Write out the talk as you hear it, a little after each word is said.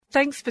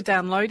Thanks for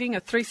downloading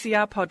a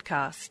 3CR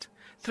podcast.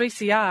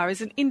 3CR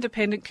is an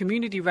independent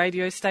community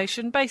radio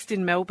station based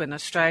in Melbourne,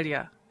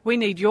 Australia. We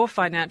need your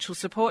financial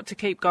support to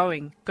keep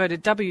going. Go to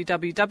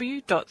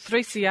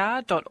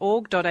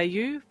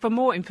www.3cr.org.au for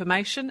more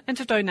information and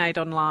to donate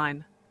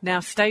online. Now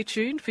stay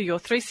tuned for your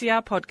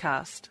 3CR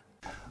podcast.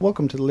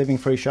 Welcome to the Living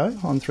Free Show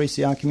on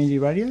 3CR Community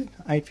Radio,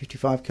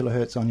 855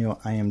 kHz on your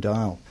AM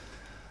dial.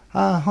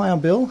 Hi,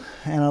 I'm Bill,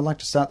 and I'd like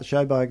to start the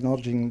show by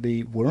acknowledging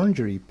the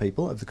Wurundjeri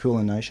people of the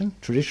Kulin Nation,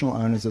 traditional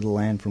owners of the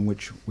land from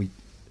which we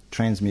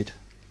transmit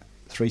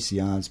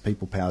 3CR's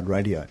people-powered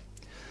radio.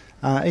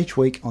 Each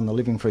week on the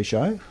Living Free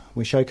Show,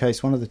 we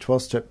showcase one of the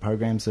 12-step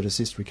programs that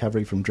assist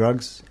recovery from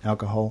drugs,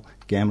 alcohol,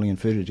 gambling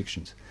and food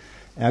addictions.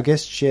 Our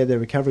guests share their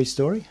recovery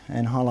story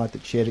and highlight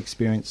that shared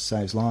experience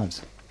saves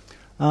lives.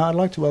 I'd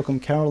like to welcome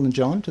Carol and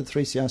John to the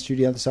 3CR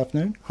studio this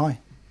afternoon. Hi.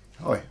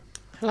 Hi.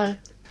 Hello.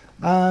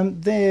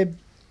 They're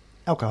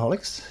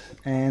alcoholics,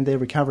 and they're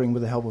recovering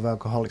with the help of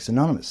Alcoholics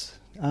Anonymous.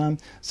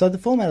 So the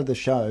format of the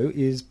show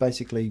is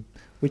basically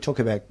we talk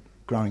about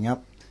growing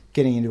up,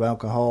 getting into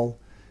alcohol,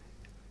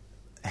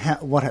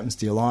 what happens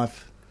to your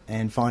life,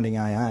 and finding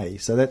AA.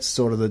 So that's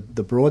sort of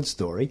the broad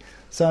story.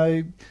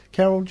 So,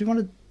 Carol, do you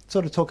want to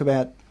sort of talk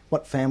about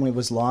what family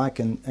was like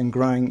and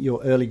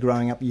your early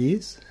growing up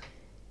years?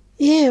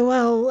 Yeah,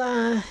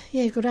 well,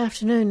 good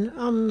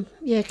afternoon.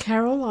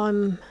 Carol.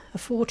 I'm a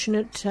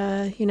fortunate,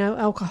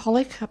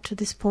 alcoholic up to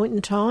this point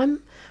in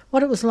time.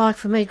 What it was like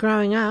for me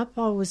growing up,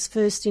 I was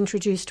first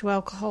introduced to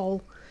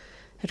alcohol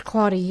at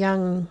quite a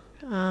young,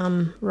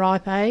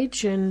 ripe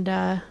age, and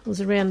I was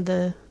around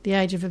the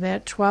age of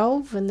about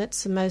 12, and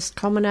that's the most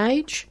common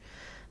age.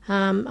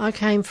 I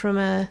came from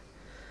a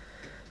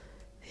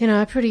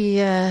pretty,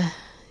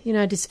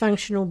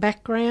 dysfunctional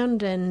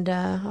background, and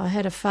I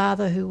had a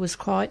father who was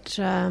quite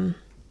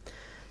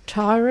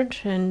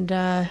tyrant,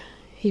 and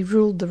he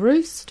ruled the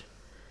roost.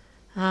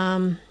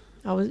 I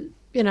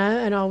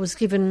was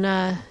given,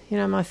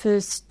 my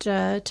first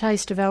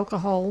taste of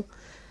alcohol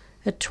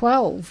at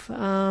 12.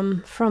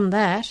 From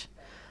that,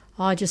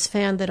 I just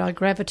found that I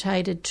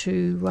gravitated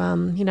to,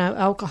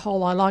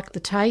 alcohol. I liked the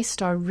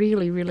taste. I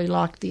really, really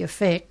liked the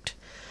effect.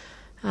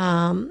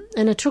 And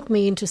it took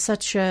me into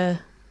such a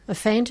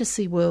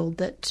fantasy world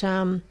that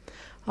I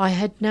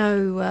had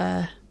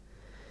no,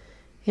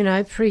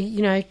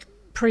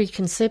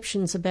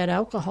 preconceptions about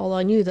alcohol.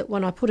 I knew that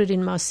when I put it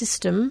in my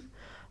system,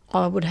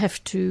 I would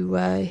have to,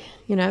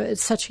 at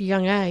such a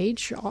young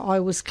age, I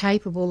was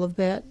capable of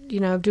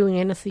doing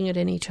anything at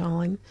any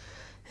time.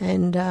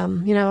 And,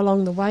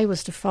 along the way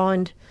was to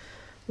find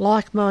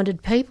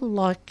like-minded people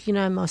like,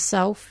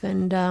 myself.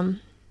 And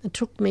it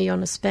took me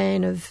on a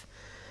span of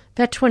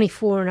about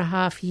 24 and a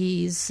half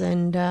years.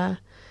 And,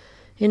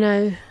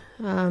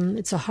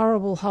 it's a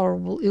horrible,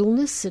 horrible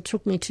illness. It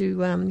took me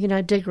to,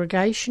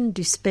 degradation,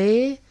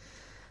 despair,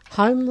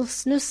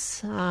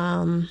 homelessness,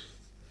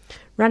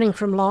 running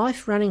from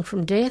life, running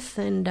from death,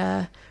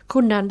 and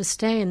couldn't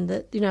understand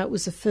that, it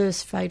was the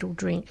first fatal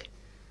drink.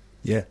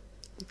 Yeah.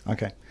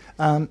 Okay.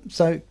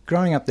 So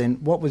growing up then,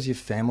 what was your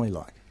family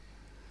like?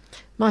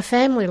 My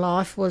family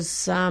life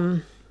was,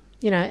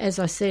 as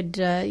I said,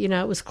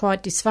 it was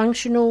quite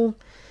dysfunctional.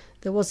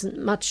 There wasn't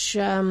much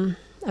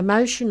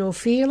emotion or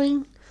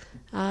feeling,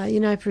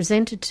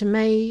 presented to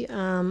me.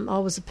 I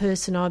was a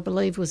person I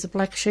believe was the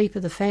black sheep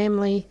of the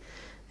family,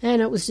 and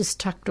it was just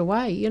tucked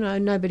away.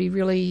 Nobody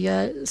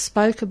really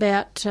spoke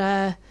about,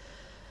 like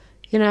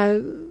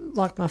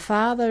my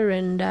father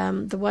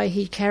and the way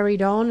he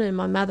carried on, and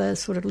my mother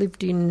sort of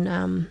lived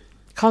in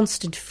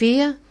constant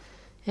fear,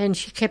 and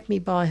she kept me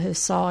by her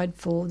side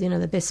for,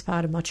 the best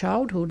part of my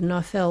childhood, and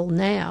I feel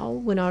now,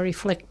 when I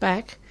reflect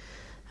back,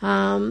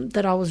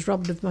 that I was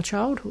robbed of my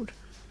childhood.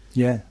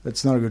 Yeah,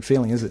 that's not a good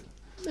feeling, is it?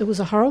 It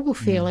was a horrible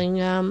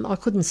feeling. I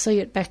couldn't see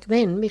it back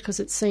then because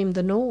it seemed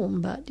the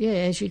norm, but yeah,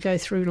 as you go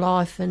through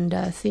life and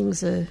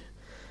things are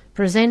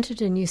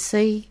presented and you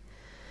see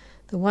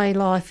the way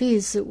life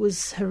is, it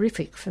was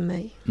horrific for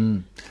me.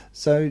 Mm.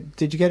 So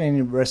did you get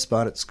any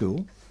respite at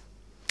school?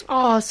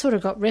 Oh, I sort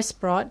of got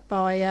respite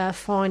by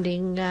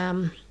finding,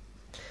 I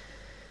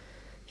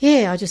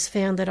just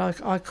found that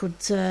I could,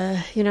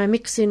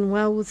 mix in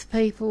well with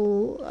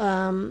people,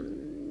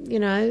 and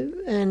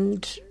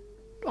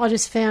I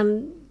just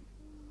found,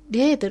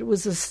 that it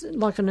was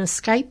like an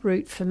escape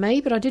route for me,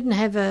 but I didn't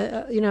have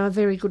a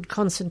very good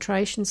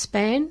concentration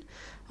span.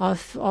 I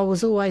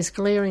was always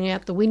glaring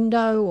out the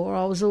window, or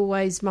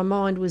my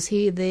mind was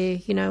here, there,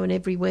 and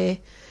everywhere.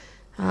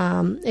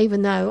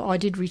 Even though I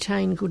did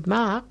retain good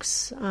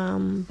marks,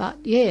 but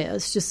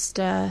it's just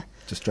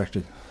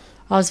distracted.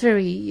 I was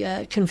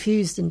very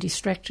confused and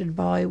distracted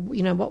by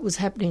what was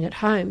happening at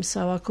home,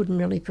 so I couldn't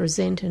really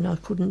present, and I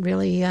couldn't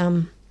really.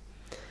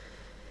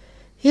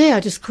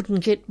 I just couldn't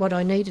get what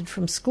I needed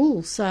from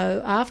school.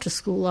 So after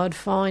school, I'd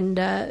find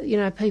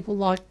people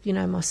like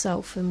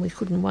myself, and we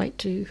couldn't wait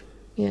to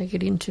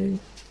get into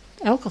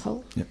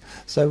alcohol. Yeah.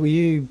 So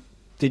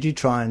did you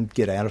try and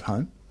get out of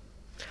home?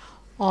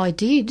 I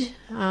did.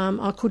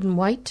 I couldn't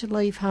wait to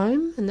leave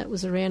home, and that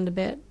was around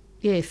about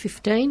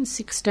 15,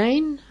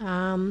 16.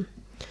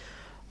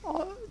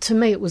 to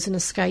me, it was an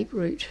escape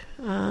route.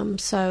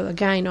 So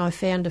again, I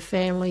found a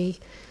family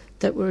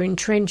that were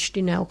entrenched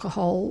in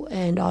alcohol,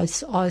 and I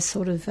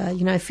sort of,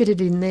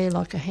 fitted in there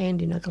like a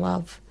hand in a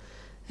glove.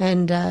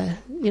 And,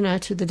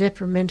 to the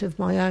detriment of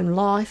my own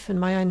life and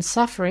my own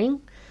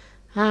suffering,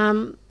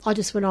 I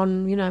just went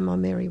on, my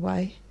merry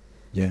way.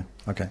 Yeah,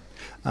 okay.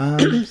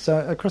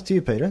 So across to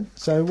you, Peter.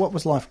 So what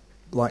was life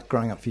like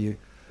growing up for you?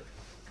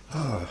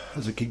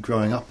 As a kid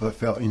growing up, I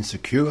felt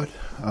insecure,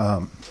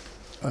 an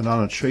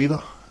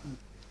unachiever.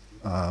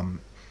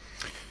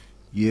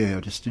 I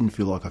just didn't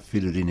feel like I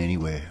fitted in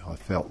anywhere. I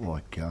felt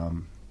like,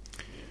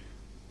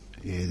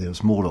 there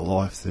was more to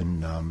life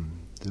than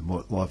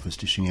what life was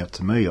dishing out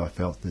to me. I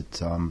felt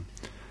that I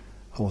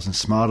wasn't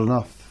smart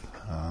enough.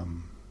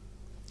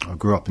 I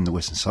grew up in the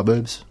western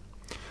suburbs,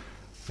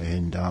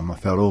 and I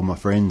felt all my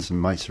friends and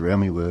mates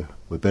around me were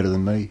better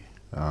than me.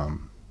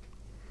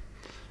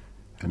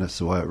 And that's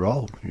the way it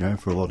rolled,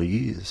 for a lot of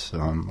years.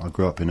 I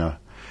grew up in a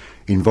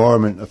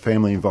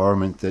family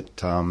environment that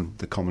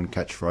the common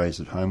catchphrase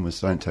at home was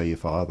 "Don't tell your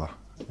father,"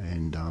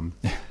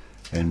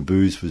 and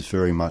booze was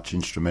very much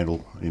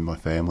instrumental in my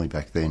family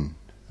back then.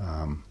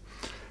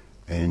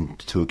 And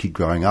to a kid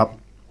growing up,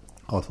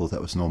 I thought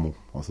that was normal.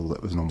 I thought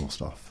that was normal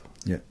stuff.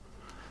 Yeah.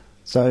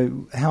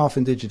 So how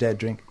often did your dad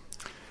drink?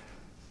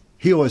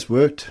 He always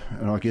worked,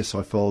 and I guess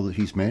I followed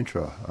his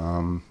mantra.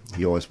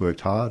 He always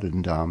worked hard,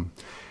 and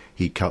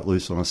he'd cut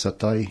loose on a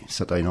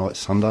Saturday night,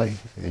 Sunday,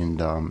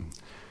 and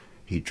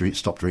he'd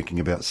stop drinking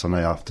about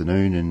Sunday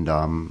afternoon, and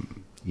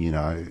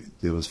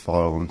there was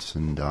violence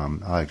and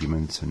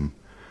arguments, and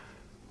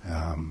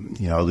I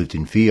lived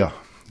in fear,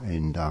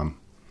 and I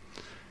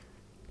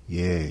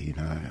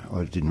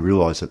didn't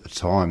realise at the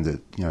time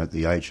that at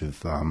the age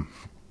of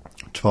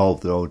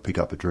 12 that I would pick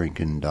up a drink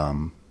and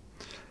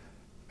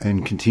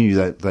continue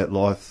that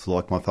life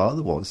like my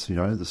father was,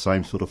 the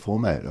same sort of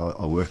format.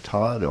 I worked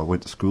hard, I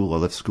went to school, I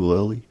left school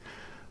early,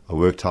 I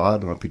worked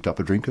hard, and I picked up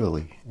a drink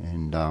early,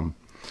 and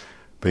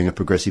being a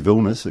progressive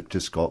illness, it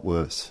just got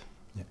worse.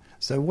 Yeah.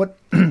 So what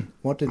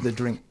did the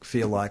drink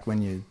feel like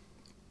when you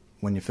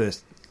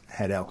first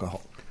had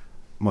alcohol?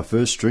 My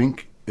first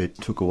drink, it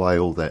took away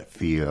all that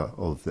fear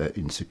of that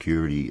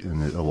insecurity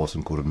and that I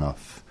wasn't good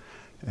enough,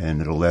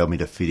 and it allowed me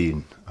to fit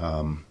in.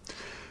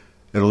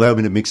 It allowed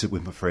me to mix it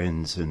with my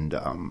friends and,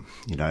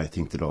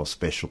 think that I was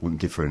special and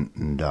different,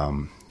 and,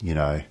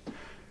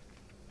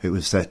 it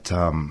was that...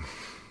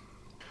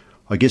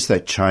 I guess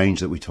that change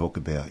that we talk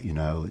about,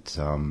 it's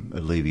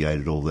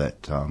alleviated all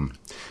that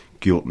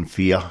guilt and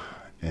fear,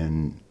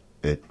 and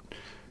it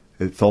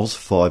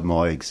falsified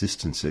my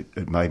existence.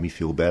 It made me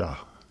feel better,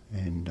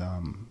 and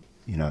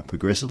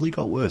progressively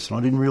got worse. And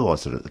I didn't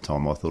realise it at the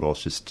time. I thought I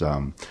was just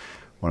one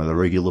of the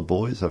regular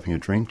boys having a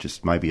drink,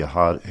 just maybe a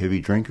heavy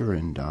drinker,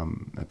 and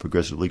it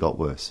progressively got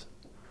worse.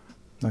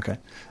 Okay,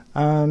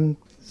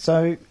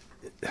 so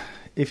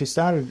if you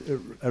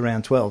started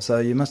around 12, so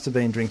you must have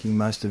been drinking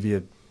most of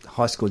your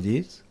high school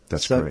years?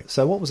 That's correct.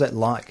 So what was that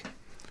like?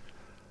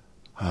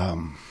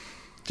 How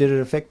did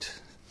it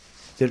affect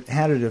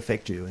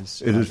you?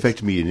 It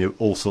affected me in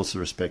all sorts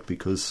of respect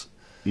because,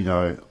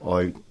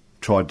 I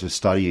tried to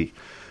study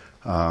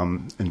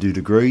and do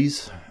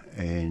degrees,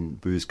 and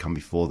booze come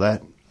before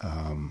that.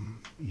 I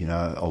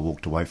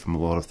walked away from a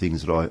lot of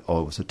things that I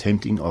was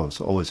attempting. I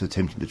was always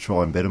attempting to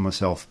try and better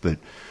myself, but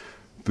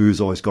booze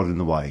always got in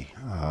the way.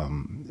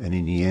 And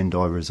in the end,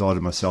 I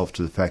resigned myself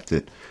to the fact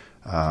that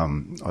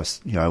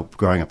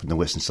growing up in the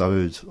western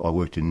suburbs, I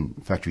worked in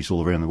factories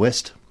all around the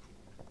west,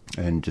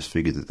 and just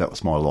figured that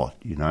was my lot.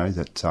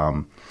 That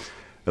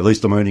at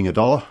least I'm earning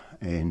 $1,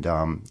 and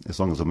as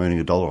long as I'm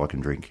earning $1, I can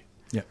drink.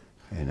 Yeah,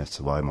 and that's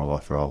the way my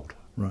life rolled.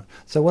 Right.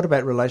 So, what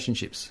about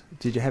relationships?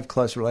 Did you have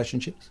close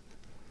relationships?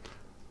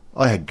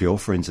 I had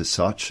girlfriends as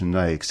such, and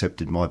they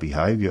accepted my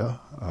behaviour.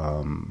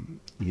 I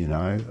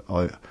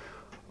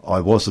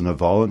wasn't a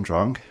violent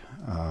drunk.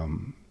 I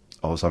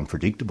was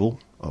unpredictable.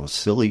 I was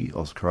silly. I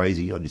was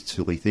crazy. I did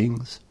silly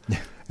things.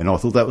 And I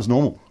thought that was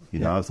normal.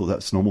 I thought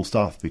that's normal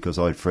stuff because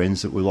I had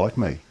friends that were like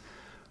me.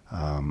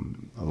 A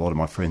lot of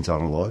my friends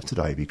aren't alive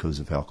today because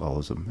of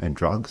alcoholism and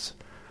drugs.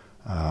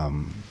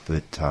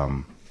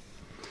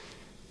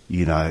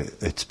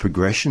 It's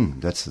progression.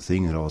 That's the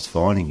thing that I was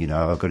finding.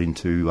 I got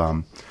into...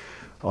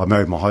 I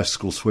married my high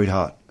school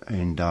sweetheart,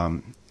 and,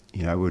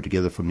 we were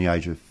together from the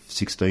age of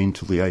 16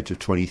 till the age of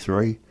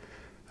 23.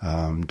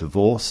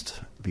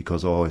 Divorced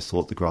because I always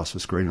thought the grass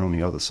was greener on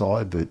the other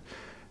side, but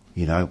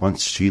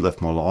once she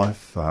left my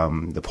life,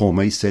 the poor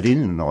me set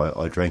in, and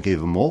I drank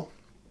even more,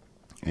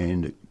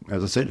 and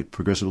as I said, it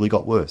progressively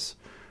got worse,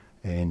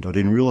 and I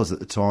didn't realise at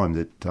the time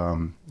that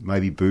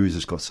maybe booze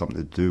has got something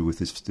to do with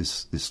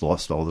this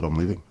lifestyle that I'm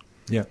living.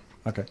 Yeah.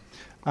 Okay.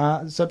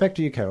 So back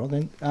to you, Carol.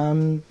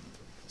 Then,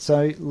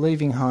 so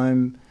leaving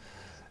home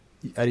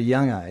at a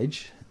young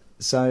age,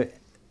 so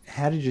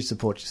how did you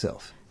support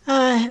yourself?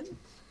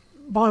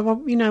 By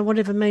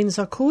whatever means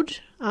I could.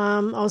 I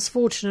was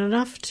fortunate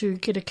enough to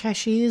get a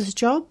cashier's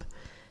job,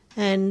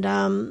 and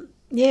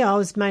I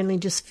was mainly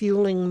just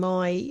fueling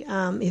my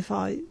if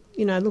I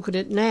look at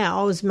it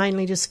now, I was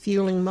mainly just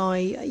fueling my,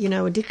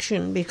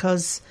 addiction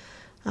because,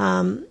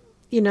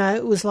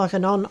 it was like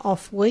an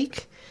on-off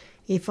week.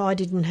 If I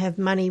didn't have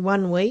money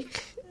one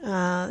week,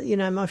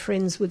 my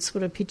friends would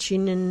sort of pitch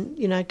in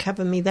and,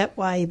 cover me that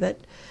way.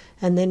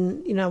 And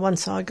then,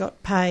 once I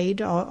got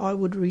paid, I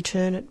would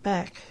return it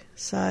back.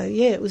 So,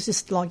 yeah, it was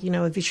just like,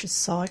 a vicious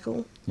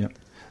cycle. Yep.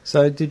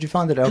 So did you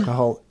find that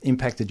alcohol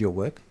impacted your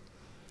work?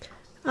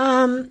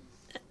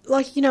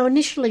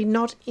 Initially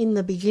not in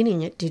the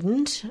beginning it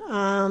didn't.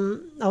 I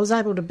was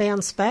able to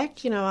bounce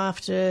back,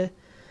 after,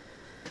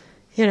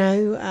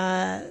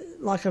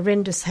 like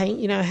horrendous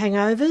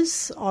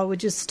hangovers. I would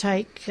just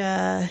take,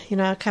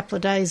 a couple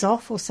of days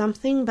off or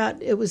something,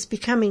 but it was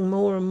becoming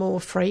more and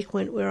more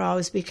frequent where I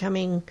was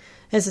becoming,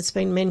 as it's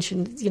been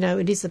mentioned,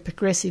 it is a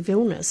progressive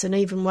illness. And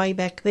even way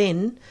back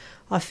then,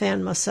 I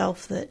found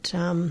myself that,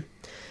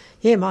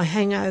 my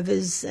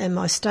hangovers and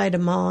my state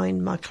of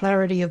mind, my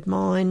clarity of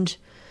mind,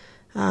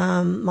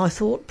 my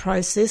thought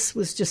process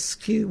was just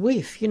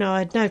skew-whiff. I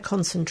had no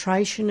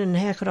concentration, and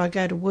how could I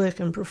go to work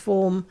and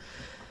perform,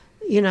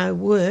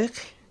 work?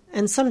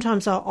 And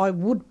sometimes I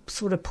would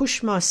sort of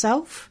push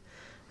myself,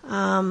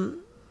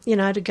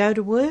 to go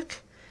to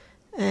work,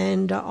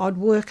 and I'd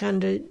work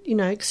under,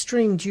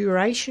 extreme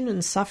duration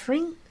and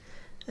suffering,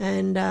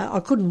 and I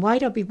couldn't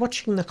wait. I'd be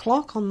watching the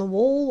clock on the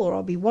wall, or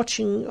I'd be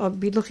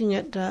looking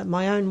at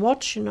my own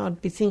watch, and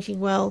I'd be thinking,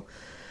 well,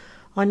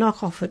 I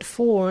knock off at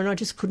 4, and I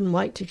just couldn't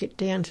wait to get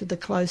down to the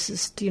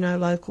closest,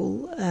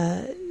 local,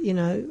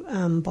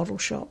 bottle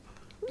shop.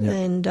 Yep.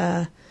 And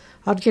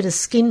I'd get a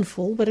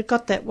skinful, but it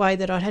got that way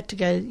that I'd had to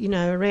go,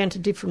 around to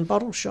different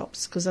bottle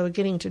shops because they were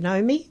getting to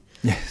know me.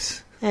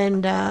 Yes.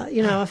 And,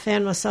 I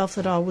found myself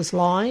that I was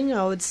lying.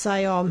 I would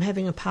say, I'm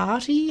having a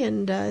party,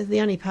 and the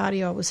only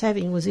party I was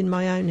having was in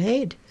my own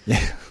head.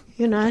 Yeah.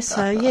 It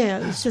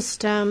was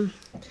just, it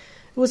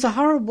was a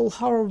horrible,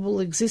 horrible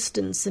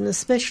existence, and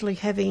especially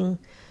having...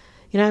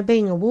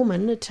 being a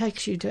woman, it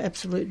takes you to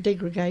absolute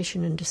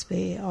degradation and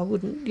despair. I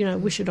wouldn't,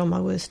 wish it on my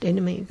worst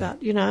enemy.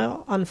 But,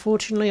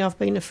 unfortunately, I've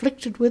been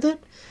afflicted with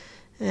it.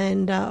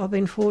 And I've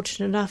been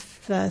fortunate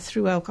enough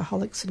through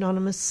Alcoholics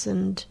Anonymous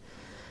and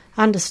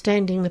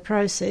understanding the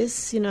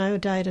process, a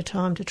day at a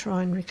time to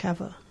try and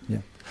recover. Yeah.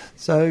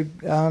 So,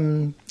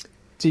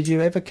 did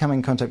you ever come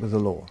in contact with the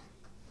law?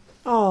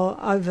 Oh,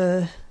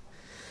 over...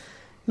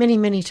 many,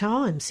 many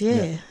times,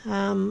 yeah.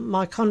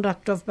 My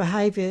conduct of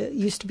behaviour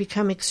used to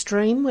become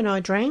extreme when I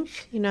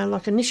drank.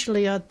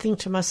 Initially I'd think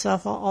to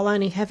myself, I'll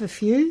only have a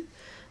few,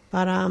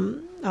 but I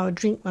would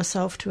drink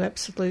myself to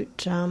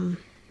absolute,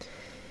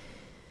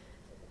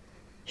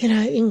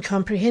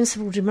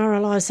 incomprehensible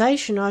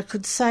demoralisation. I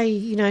could say,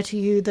 to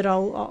you that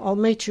I'll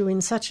meet you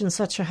in such and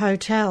such a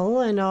hotel,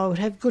 and I would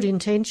have good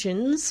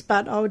intentions,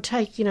 but I would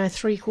take,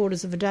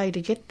 3/4 of a day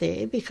to get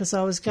there because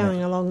I was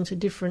going along to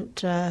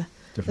different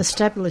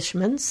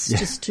establishments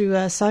just to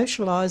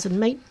socialise and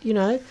meet,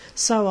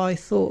 so I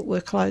thought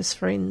were close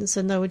friends,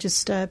 and they were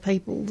just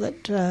people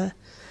that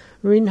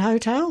were in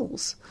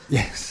hotels.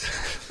 Yes.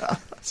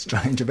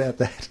 Strange about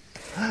that.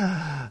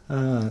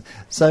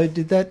 So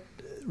did that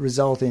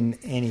result in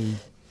any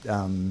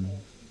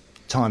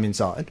time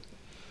inside?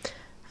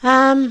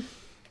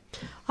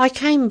 I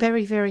came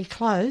very, very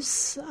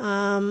close.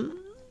 I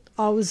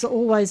was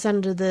always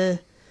under the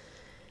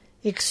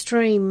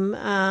extreme...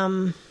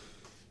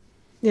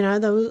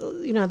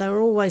 they were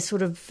always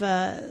sort of,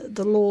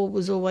 the law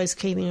was always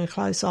keeping a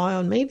close eye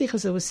on me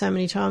because there were so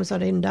many times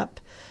I'd end up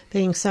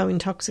being so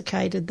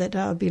intoxicated that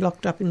I'd be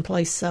locked up in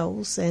police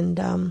cells, and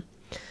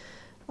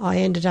I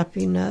ended up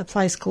in a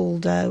place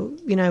called,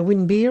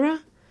 Winbera.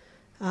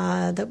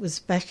 That was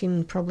back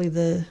in probably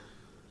the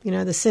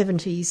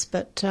 70s,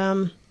 but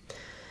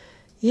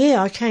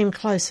I came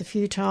close a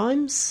few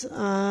times.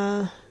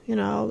 I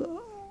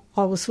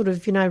was sort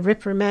of,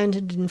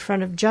 reprimanded in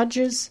front of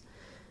judges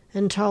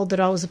and told that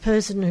I was a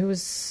person who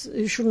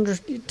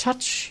shouldn't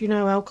touch,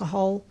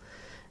 alcohol.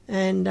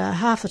 And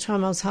half the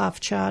time I was half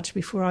charged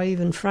before I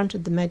even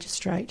fronted the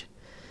magistrate.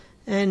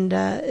 And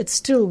it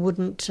still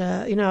wouldn't,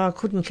 I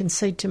couldn't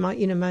concede to my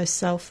innermost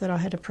self that I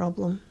had a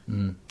problem.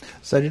 Mm.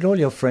 So did all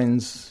your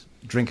friends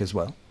drink as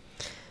well?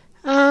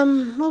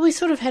 Well, we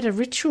sort of had a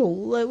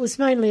ritual. It was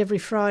mainly every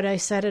Friday,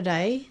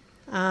 Saturday.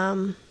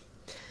 But,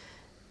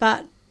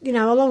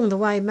 along the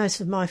way, most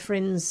of my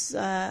friends...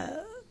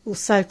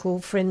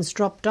 so-called friends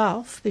dropped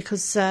off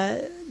because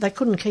they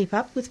couldn't keep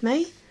up with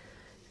me,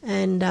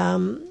 and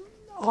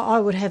I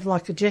would have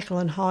like a Jekyll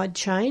and Hyde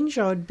change.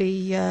 I would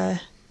be,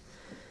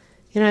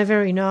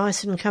 very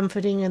nice and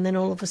comforting, and then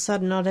all of a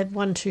sudden I'd have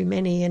one too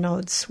many and I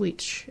would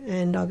switch,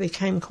 and I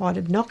became quite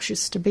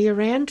obnoxious to be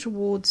around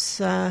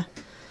towards, my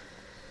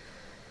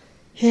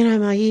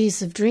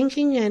years of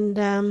drinking, and,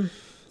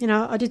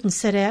 I didn't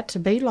set out to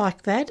be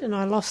like that, and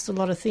I lost a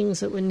lot of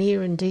things that were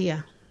near and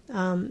dear.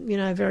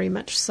 Very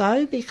much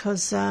so,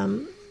 because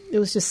it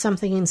was just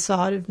something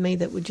inside of me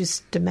that would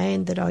just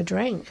demand that I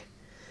drank.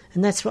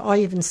 And that's what I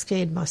even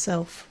scared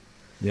myself.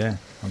 Yeah,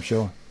 I'm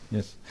sure,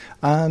 yes.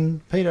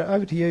 Peter,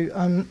 over to you.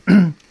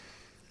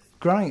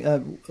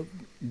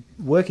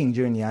 working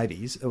during the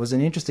 80s, it was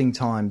an interesting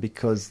time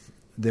because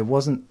there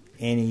wasn't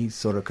any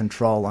sort of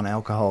control on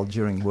alcohol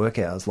during work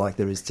hours like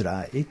there is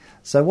today.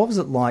 So what was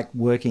it like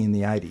working in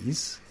the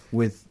 80s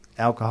with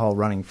alcohol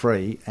running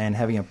free and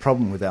having a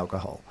problem with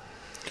alcohol?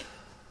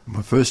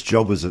 My first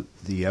job was at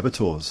the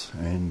abattoirs,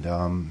 and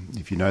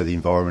if you know the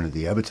environment of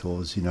the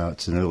abattoirs, you know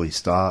it's an early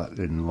start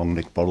and long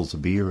neck bottles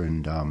of beer.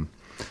 And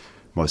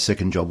my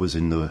second job was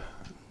in the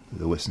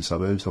western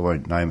suburbs. I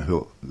won't name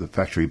the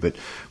factory, but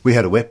we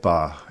had a wet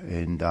bar,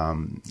 and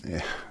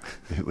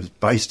it was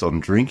based on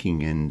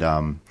drinking.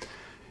 And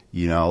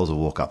you know, I was a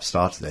walk-up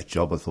start to that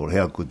job. I thought,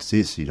 how good's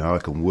this? You know, I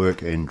can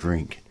work and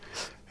drink,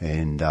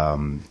 and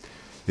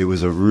it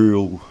was a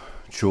real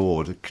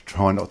chore to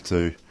try not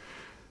to,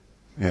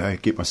 you know,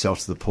 get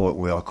myself to the point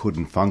where I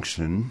couldn't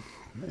function.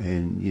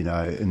 And, you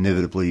know,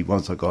 inevitably,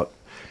 once I got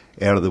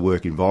out of the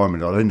work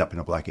environment, I'd end up in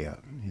a blackout.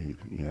 You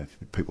know, if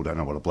people don't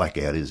know what a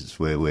blackout is, it's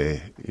where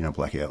we're in a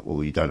blackout.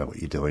 Well, you don't know what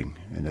you're doing,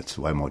 and that's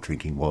the way my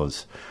drinking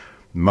was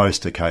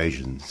most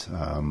occasions.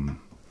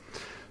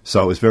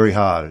 So it was very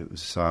hard. It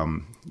was,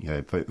 you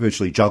know,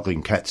 virtually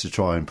juggling cats to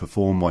try and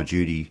perform my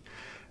duty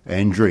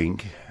and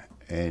drink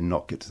and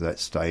not get to that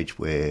stage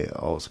where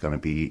I was going to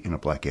be in a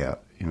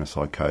blackout, in a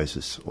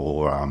psychosis,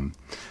 or,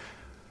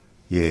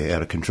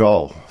 out of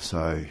control.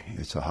 So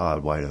it's a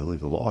hard way to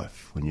live a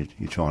life when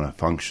you're trying to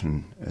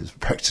function as a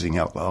practising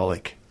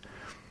alcoholic.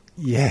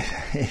 Yeah,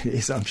 it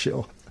is, I'm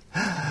sure.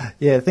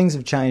 Yeah, things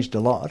have changed a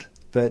lot,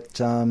 but,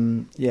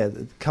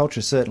 the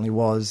culture certainly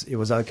it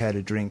was okay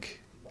to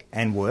drink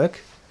and work,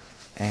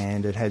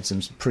 and it had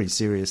some pretty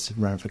serious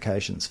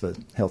ramifications for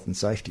health and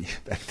safety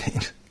back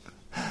then.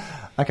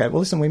 Okay, well,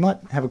 listen, we might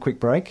have a quick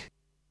break.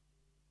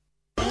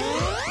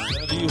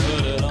 Have you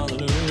heard it on the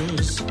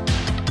news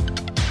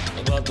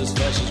about this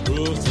fascist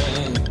groove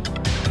thing?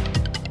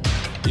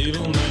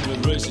 Evil men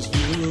with racist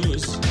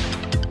views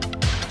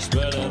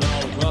spreading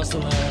all across the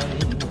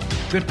land.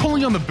 They're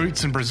pulling on the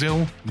boots in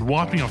Brazil and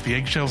wiping off the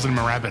eggshells in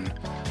Moorabbin.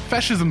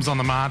 Fascism's on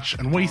the march,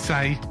 and we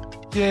say,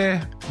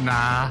 yeah,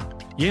 nah.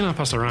 Yena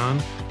Pasaran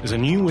is a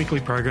new weekly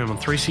program on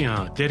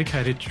 3CR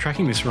dedicated to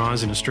tracking this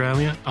rise in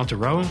Australia,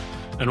 Aotearoa,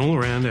 and all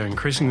around our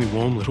increasingly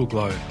warm little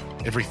globe.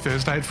 Every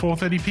Thursday at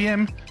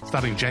 4:30pm,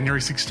 starting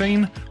January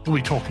 16, we'll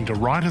be talking to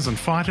writers and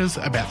fighters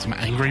about some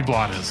angry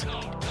blighters.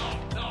 Brothers,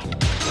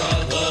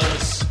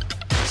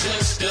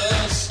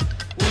 sisters,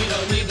 we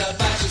don't need that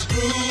fascist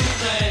groove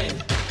thing.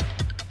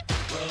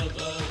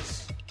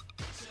 Brothers,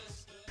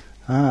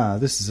 sisters.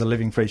 This is a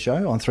Living Free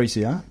show on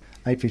 3CR,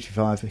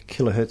 855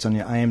 kilohertz on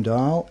your AM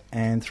dial,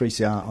 and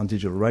 3CR on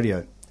digital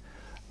radio.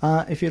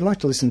 If you'd like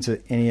to listen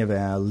to any of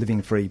our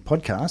Living Free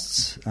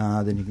podcasts,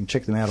 then you can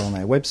check them out on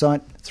our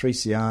website,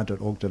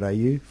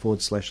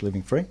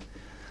 3cr.org.au/livingfree.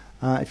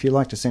 If you'd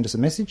like to send us a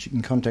message, you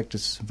can contact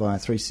us via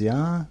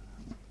 3CR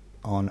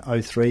on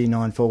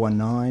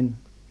 039419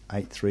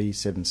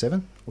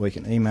 8377, or you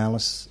can email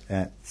us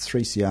at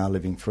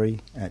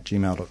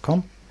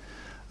 3crlivingfree@gmail.com.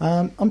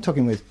 I'm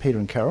talking with Peter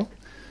and Carol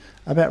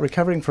about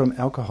recovering from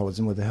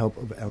alcoholism with the help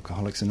of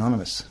Alcoholics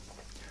Anonymous.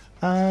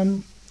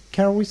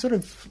 Carol, we sort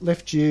of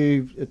left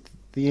you at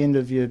the end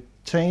of your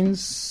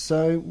teens,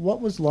 so what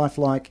was life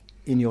like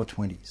in your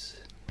 20s?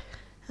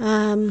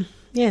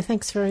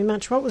 Thanks very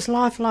much. What was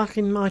life like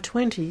in my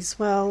 20s?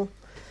 Well,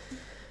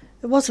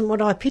 it wasn't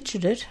what I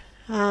pictured it.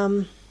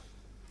 It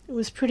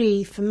was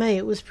pretty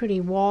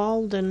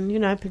wild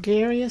and,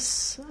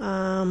 precarious.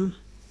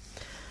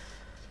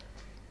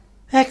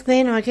 Back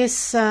then, I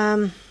guess,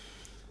 I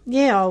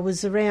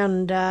was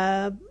around,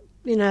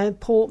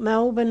 Port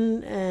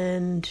Melbourne,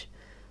 and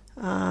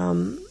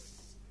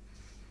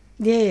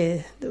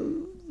they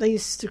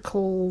used to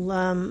call,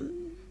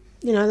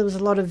 there was a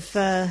lot of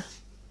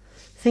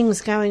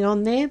things going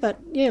on there, but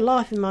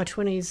life in my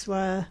 20s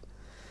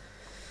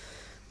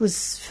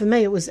was for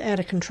me, it was out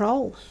of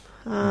control.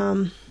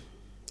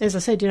 As I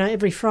said,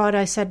 every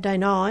Friday, Saturday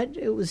night,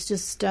 it was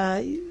just,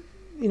 you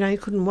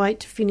couldn't wait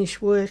to finish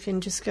work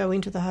and just go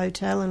into the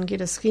hotel and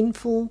get a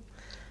skinful.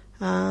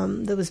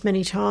 There was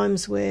many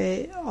times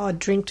where I'd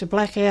drink to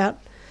blackout,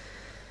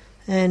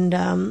 and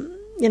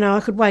I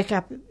could wake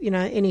up,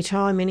 any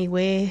time,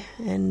 anywhere,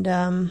 and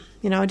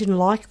I didn't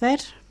like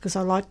that, because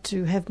I liked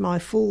to have my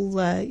full,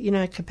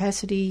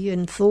 capacity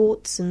and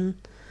thoughts, and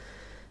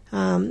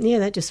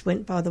that just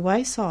went by the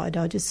wayside.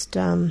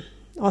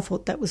 I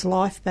thought that was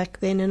life back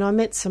then, and I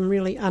met some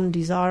really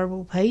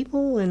undesirable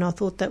people, and I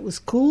thought that was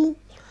cool,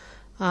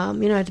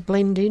 to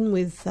blend in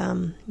with,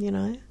 the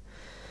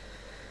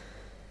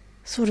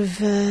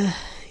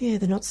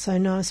not so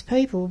nice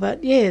people. But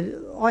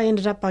I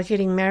ended up by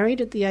getting married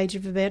at the age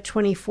of about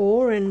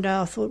 24, and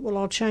I thought, well,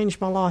 I'll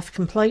change my life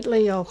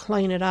completely. I'll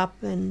clean it up,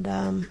 and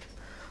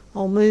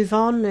I'll move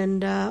on,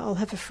 and I'll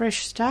have a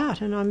fresh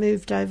start. And I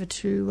moved over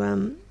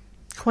to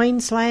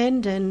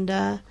Queensland,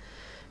 and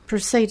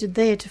proceeded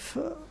there to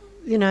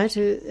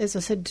as I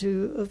said,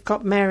 to have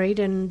got married,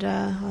 and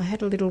I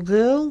had a little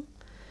girl,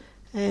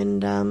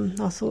 and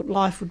I thought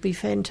life would be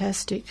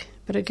fantastic.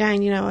 But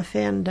again, I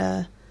found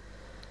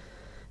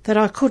that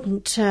I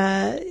couldn't,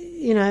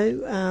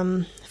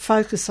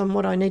 focus on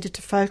what I needed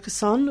to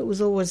focus on. It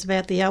was always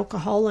about the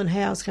alcohol and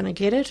how I was going to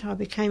get it. I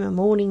became a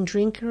morning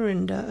drinker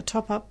and a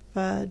top-up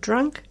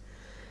drunk,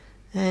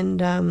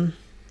 and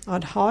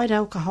I'd hide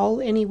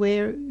alcohol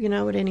anywhere,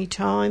 at any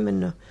time,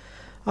 and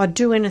I'd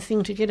do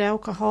anything to get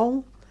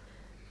alcohol,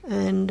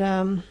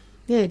 and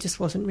it just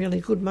wasn't really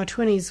good. My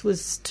 20s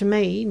was, to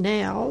me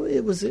now,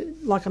 it was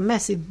like a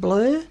massive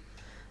blur.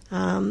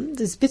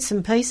 There's bits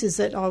and pieces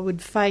that I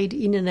would fade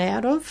in and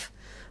out of.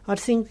 I'd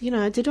think,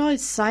 did I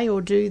say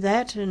or do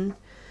that? And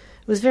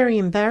it was very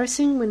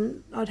embarrassing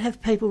when I'd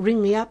have people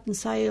ring me up and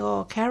say,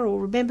 "Oh, Carol,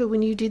 remember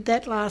when you did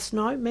that last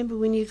night? Remember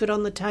when you got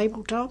on the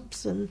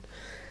tabletops?" And,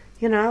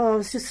 I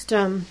was just...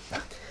 it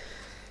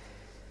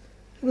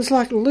was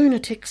like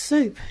lunatic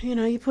soup.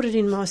 You put it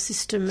in my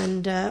system,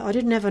 and I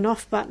didn't have an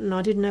off button,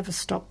 I didn't have a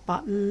stop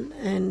button.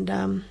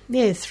 And,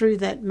 through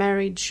that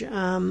marriage...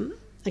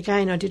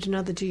 Again, I did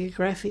another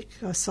Geographic.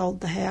 I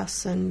sold the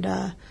house, and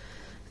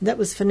that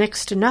was for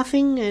next to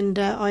nothing. And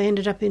I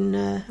ended up in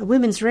a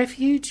women's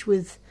refuge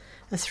with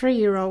a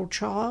 3-year-old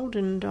child,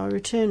 and I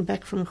returned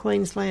back from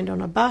Queensland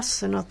on a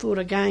bus. And I thought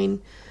again,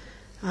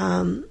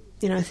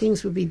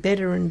 things would be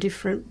better and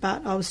different,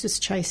 but I was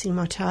just chasing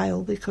my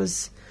tail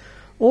because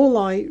all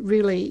I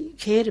really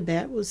cared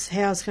about was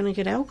how I was going to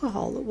get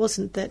alcohol. It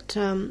wasn't that,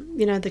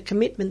 the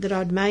commitment that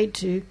I'd made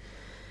to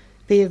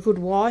be a good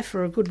wife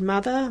or a good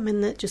mother. I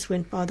mean, that just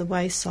went by the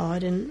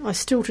wayside. And I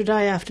still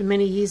today, after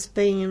many years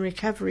being in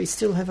recovery,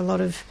 still have a lot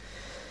of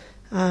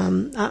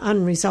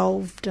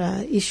unresolved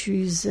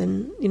issues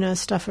and,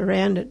 stuff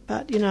around it.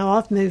 But,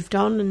 I've moved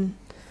on, and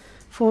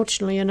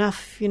fortunately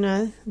enough,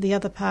 the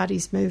other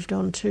party's moved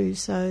on too.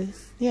 So,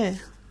 yeah.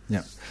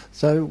 Yeah.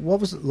 So what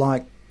was it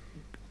like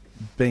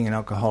being an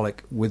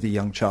alcoholic with a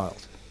young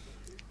child?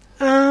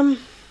 It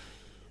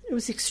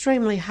was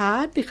extremely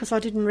hard because I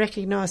didn't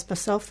recognise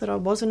myself that I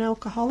was an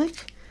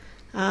alcoholic,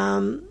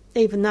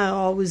 even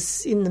though I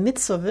was in the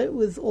midst of it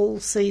with all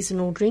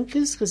seasonal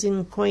drinkers, because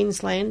in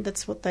Queensland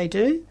that's what they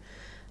do.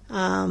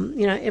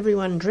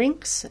 Everyone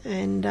drinks,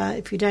 and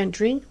if you don't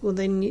drink, well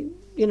then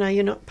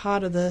you're not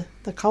part of the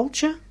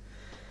culture.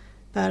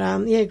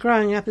 But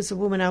growing up as a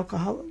woman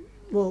alcoholic,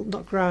 well,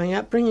 not growing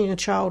up, bringing a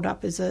child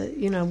up as a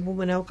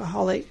woman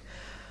alcoholic,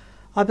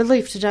 I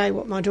believe today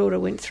what my daughter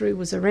went through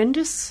was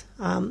horrendous.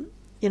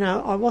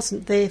 I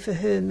wasn't there for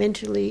her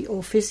mentally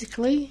or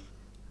physically.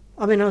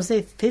 I mean, I was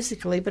there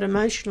physically, but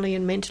emotionally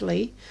and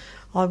mentally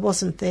I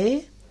wasn't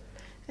there.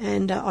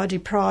 And I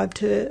deprived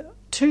her,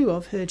 too,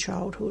 of her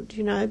childhood,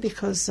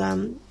 because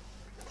it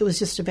was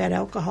just about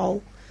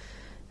alcohol.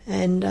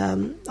 And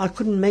I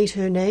couldn't meet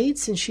her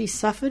needs, and she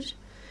suffered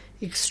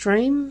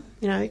extreme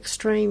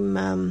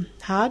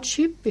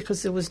hardship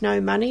because there was no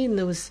money, and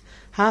there was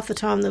half the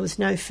time there was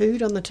no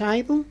food on the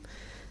table.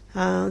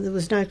 There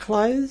was no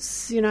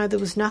clothes, there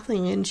was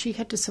nothing, and she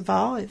had to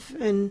survive.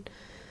 And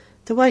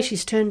the way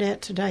she's turned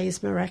out today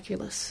is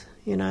miraculous,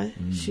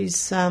 She's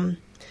she's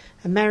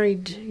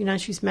married,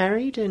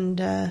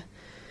 and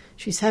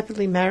she's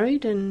happily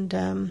married, and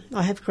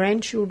I have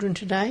grandchildren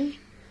today.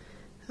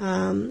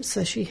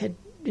 So she had,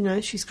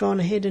 she's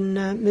gone ahead and,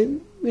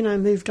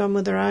 moved on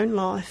with her own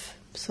life.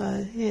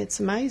 So, yeah, it's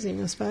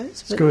amazing, I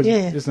suppose. It's good,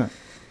 isn't it?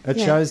 It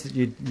shows that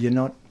you're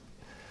not,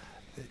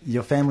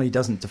 your family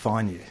doesn't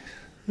define you.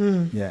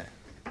 Yeah.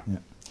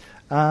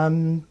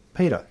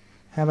 Peter,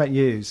 how about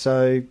you?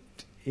 So,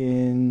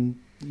 in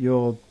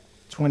your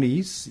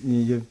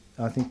 20s,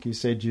 I think you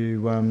said you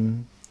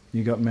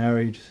got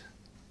married,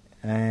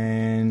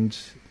 and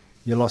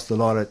you lost a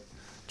lot at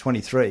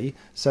 23.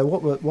 So,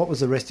 what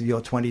was the rest of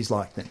your 20s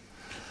like then?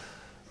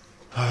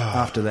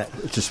 After that,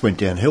 it just went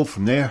downhill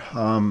from there.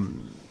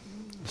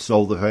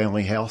 Sold the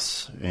family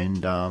house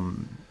and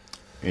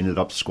ended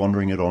up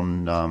squandering it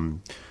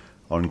on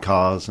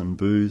cars and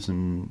booze,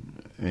 and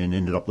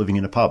ended up living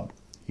in a pub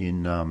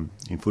in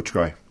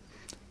Footscray.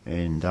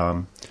 And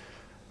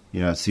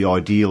it's the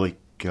idyllic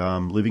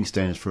living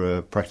standards for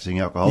a practising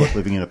alcoholic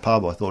living in a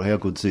pub. I thought, how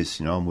good's this?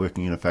 I'm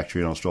working in a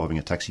factory and I was driving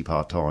a taxi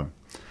part time.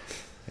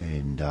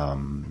 And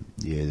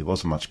there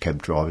wasn't much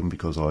cab driving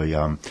because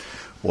I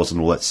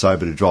wasn't all that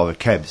sober to drive a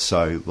cab.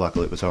 So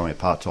luckily it was only a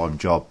part-time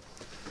job.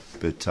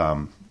 But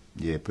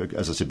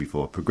as I said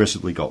before, it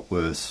progressively got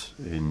worse.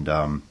 And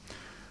I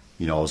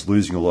was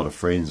losing a lot of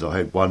friends. I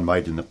had one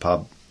mate in the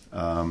pub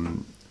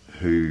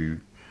who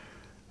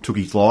took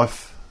his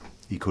life.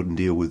 He couldn't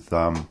deal with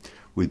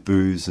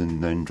booze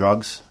and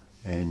drugs,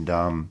 and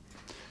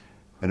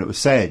it was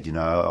sad.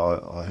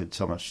 I had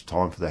so much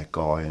time for that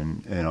guy,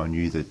 and I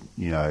knew that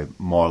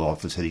my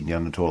life was heading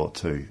down the toilet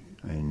too,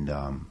 and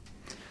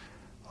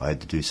I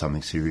had to do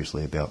something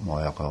seriously about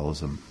my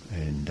alcoholism.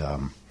 And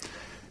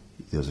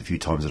there was a few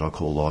times that I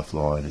called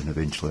Lifeline, and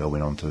eventually I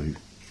went on to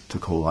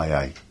call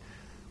AA.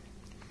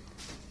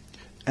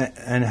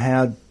 And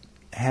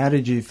how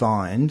did you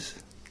find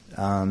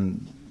AA,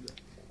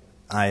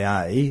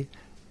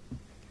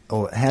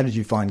 or how did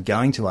you find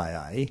going to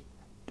AA?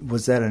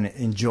 Was that an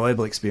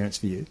enjoyable experience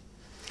for you?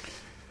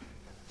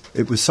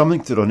 It was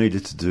something that I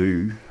needed to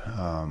do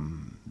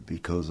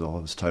because I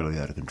was totally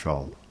out of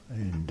control.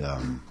 And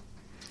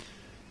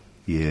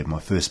my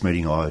first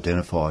meeting I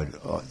identified.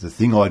 The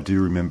thing I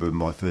do remember,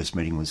 my first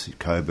meeting was at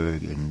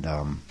Coburg, and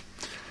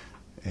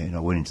I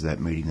went into that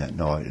meeting that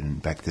night.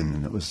 And back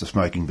then, it was the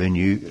smoking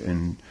venue,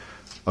 and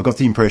I got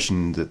the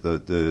impression that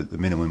the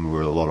men and women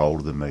were a lot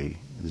older than me.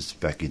 This was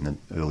back in the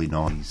early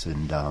 90s,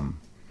 and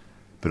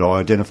but I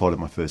identified at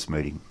my first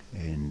meeting,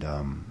 and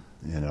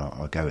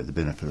I gave it the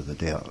benefit of the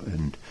doubt.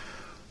 And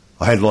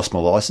I had lost my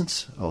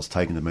licence. I was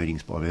taken to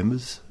meetings by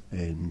members,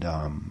 and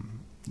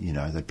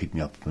they'd pick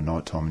me up for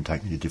night time and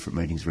take me to different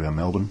meetings around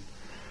Melbourne.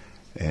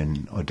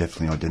 And I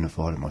definitely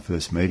identified at my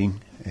first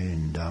meeting,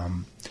 and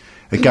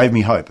it gave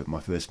me hope at my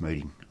first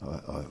meeting.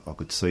 I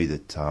could see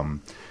that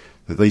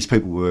these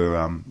people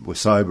were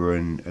sober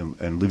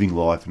and living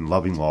life and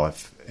loving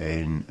life,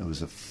 and it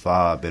was a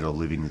far better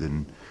living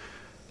than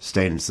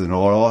standards than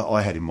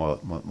I had in my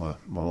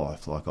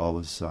life. Like I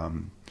was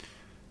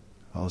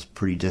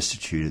pretty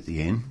destitute at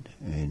the end,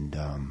 and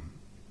I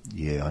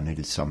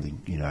needed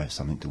something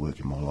to work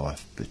in my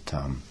life. But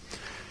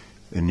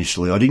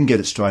initially, I didn't get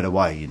it straight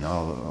away.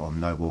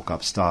 I'm no walk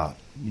up start.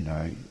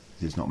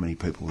 There's not many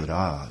people that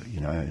are.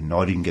 And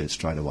I didn't get it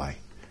straight away.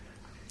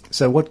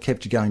 So, what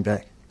kept you going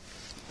back?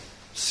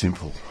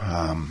 Simple.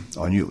 I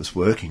knew it was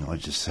working. I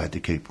just had to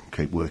keep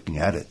working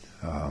at it.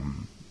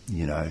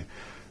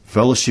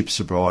 Fellowship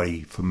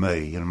sobriety for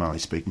me, and I'm only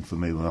speaking for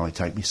me, will only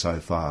take me so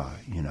far.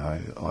 I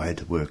had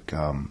to work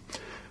a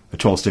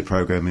 12-step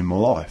program in my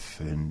life,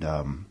 and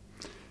I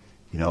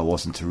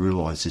wasn't to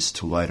realise this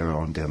till later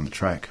on down the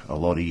track, a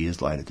lot of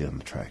years later down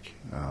the track.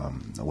 I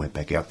went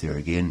back out there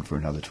again for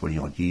another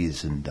 20-odd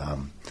years, and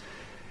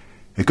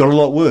it got a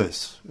lot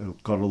worse.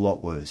 It got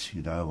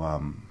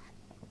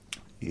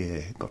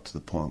to the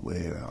point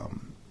where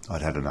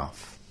I'd had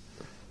enough.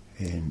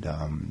 And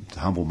to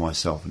humble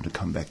myself and to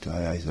come back to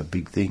AA is a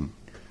big thing.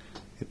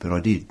 But I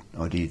did.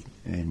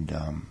 And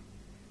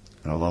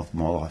I love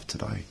my life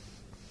today.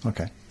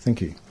 Okay,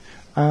 thank you.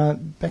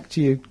 Back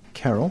to you,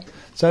 Carol.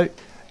 So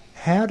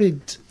how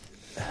did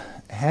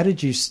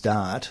you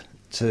start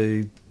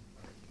to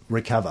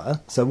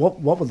recover? So what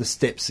were the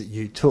steps that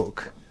you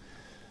took,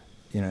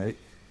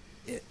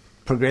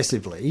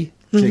 progressively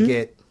to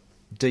get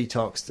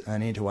detoxed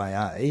and into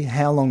AA?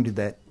 How long did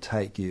that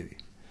take you?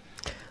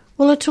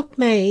 Well, it took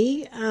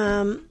me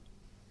to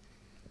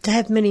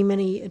have many,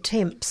 many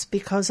attempts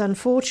because,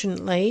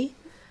 unfortunately,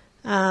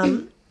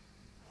 being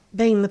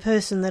the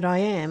person that I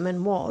am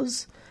and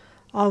was,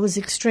 I was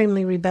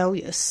extremely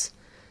rebellious.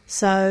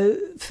 So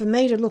for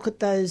me to look at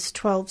those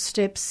 12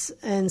 steps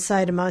and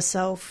say to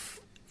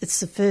myself, it's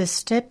the first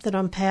step that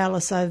I'm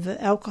powerless over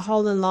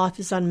alcohol and life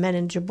is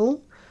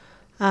unmanageable,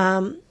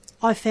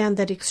 I found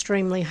that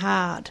extremely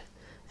hard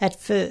at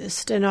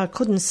first, and I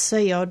couldn't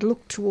see. I'd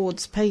look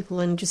towards people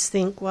and just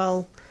think,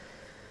 well,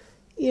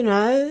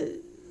 they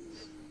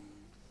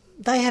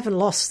haven't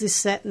lost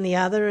this, that and the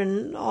other,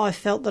 and I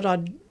felt that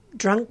I'd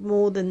drunk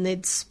more than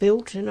they'd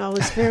spilt, and I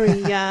was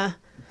very, I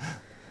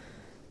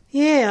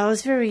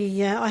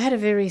had a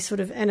very sort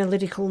of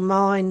analytical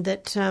mind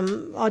that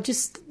I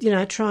just,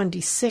 try and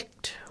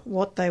dissect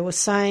what they were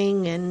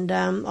saying, and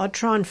I'd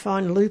try and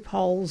find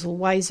loopholes or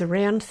ways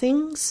around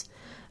things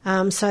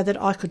so that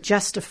I could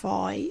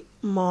justify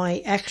my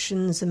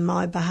actions and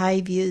my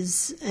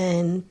behaviours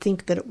and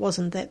think that it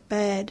wasn't that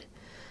bad.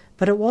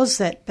 But it was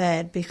that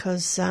bad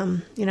because,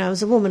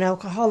 as a woman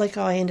alcoholic,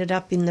 I ended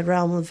up in the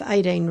realm of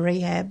 18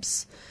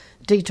 rehabs,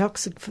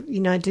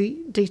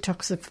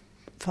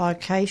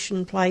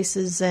 detoxification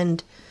places,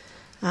 and,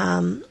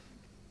 in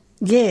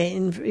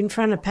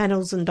front of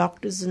panels and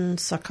doctors and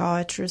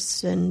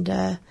psychiatrists,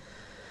 and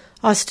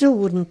I still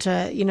wouldn't,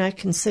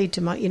 concede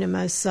to my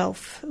innermost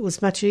self. It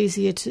was much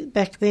easier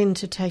back then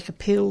to take a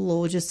pill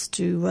or just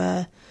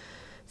to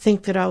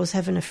think that I was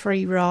having a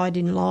free ride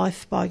in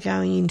life by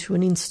going into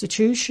an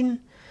institution,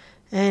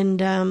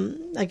 and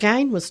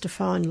again was to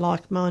find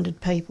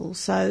like-minded people.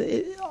 So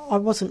I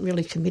wasn't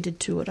really committed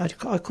to it.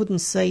 I couldn't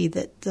see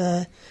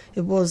that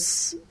it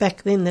was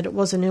back then that it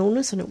was an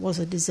illness and it was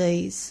a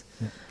disease.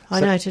 Yeah. I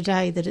know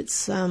today that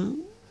it's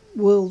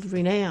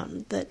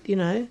world-renowned, that,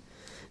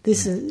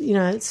 this is,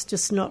 it's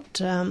just not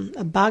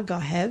a bug I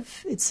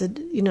have. It's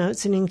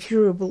it's an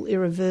incurable,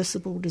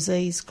 irreversible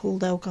disease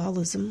called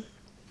alcoholism.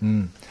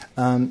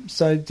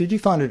 So did you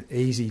find it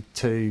easy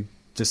to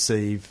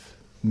deceive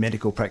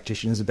medical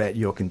practitioners about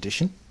your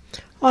condition?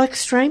 Oh,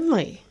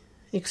 extremely.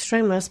 I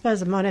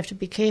suppose I might have to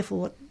be careful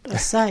what I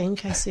say in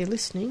case they're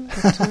listening.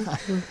 But,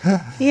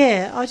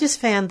 I just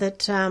found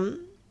that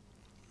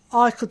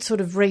I could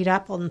sort of read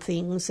up on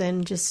things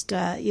and just,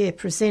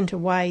 present a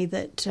way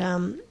that...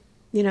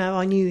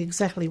 I knew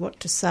exactly what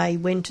to say,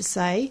 when to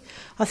say.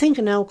 I think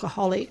an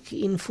alcoholic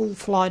in full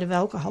flight of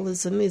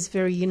alcoholism is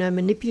very,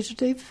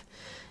 manipulative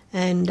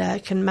and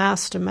can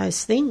master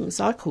most things.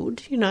 I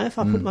could, if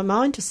I put my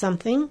mind to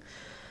something,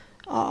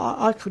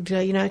 I could,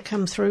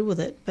 come through with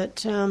it.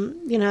 But,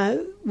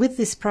 with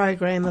this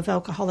program of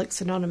Alcoholics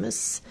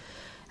Anonymous,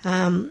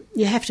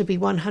 you have to be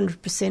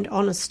 100%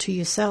 honest to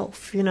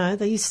yourself. You know,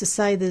 they used to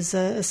say there's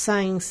a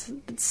saying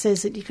that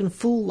says that you can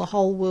fool the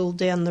whole world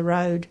down the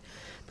road,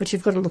 but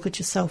you've got to look at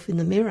yourself in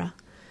the mirror.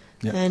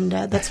 Yep. And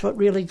that's what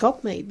really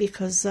got me,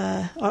 because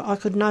I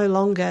could no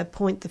longer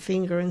point the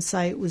finger and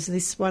say it was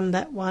this one,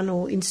 that one,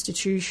 or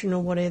institution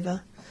or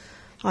whatever.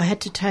 I had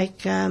to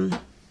take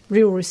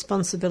real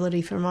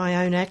responsibility for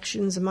my own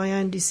actions and my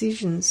own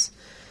decisions.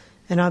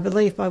 And I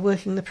believe by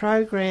working the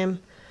program,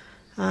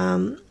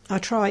 I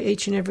try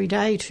each and every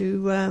day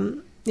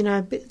to,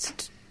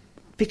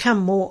 become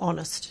more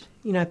honest.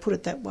 You know, put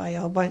it that way.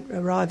 I won't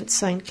arrive at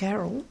St.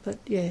 Carol, but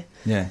yeah.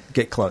 Yeah,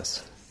 get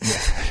close.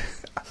 Yeah.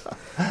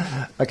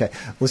 Okay,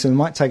 listen, we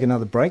might take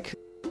another break.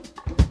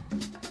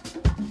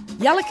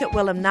 Yalukit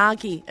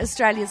Willamnagi,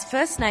 Australia's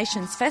First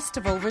Nations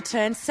festival,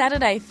 returns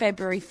Saturday,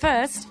 February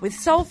 1st with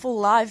soulful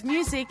live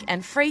music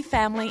and free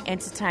family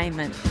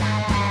entertainment.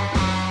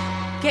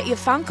 Get your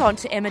funk on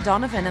to Emma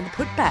Donovan and the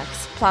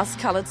Putbacks, plus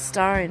Coloured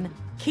Stone,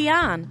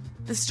 Kian,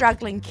 the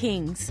Struggling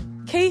Kings,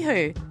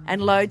 Kihu,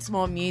 and loads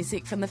more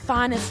music from the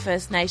finest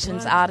First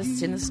Nations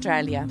artists in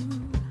Australia.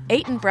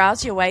 Eat and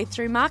browse your way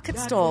through market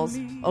stalls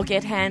or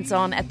get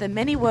hands-on at the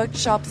many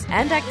workshops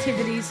and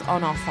activities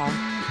on offer.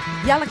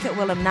 Yalukit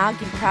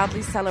Willamnagi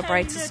proudly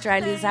celebrates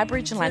Australia's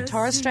Aboriginal and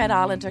Torres Strait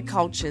Islander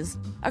cultures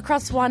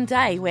across one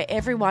day where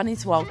everyone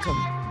is welcome.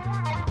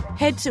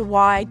 Head to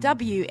ywnf.com.au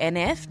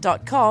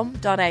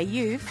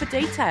for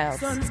details.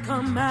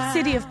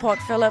 City of Port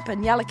Phillip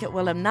and Yalukit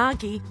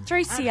Willamnagi,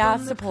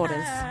 3CR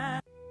supporters.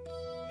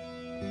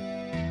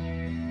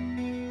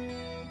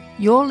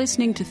 You're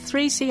listening to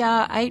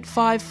 3CR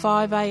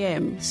 855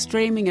 AM,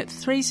 streaming at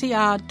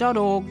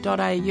 3cr.org.au,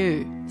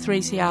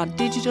 3CR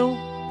digital,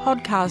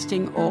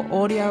 podcasting or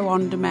audio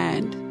on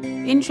demand.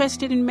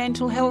 Interested in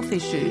mental health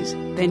issues?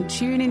 Then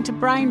tune into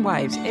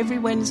Brainwaves every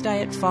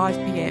Wednesday at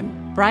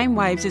 5pm.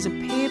 Brainwaves is a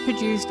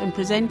peer-produced and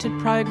presented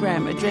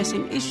program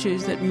addressing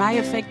issues that may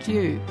affect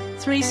you.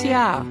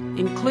 3CR,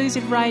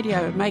 inclusive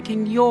radio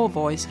making your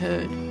voice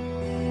heard.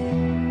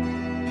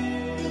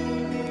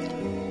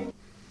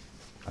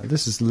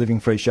 This is the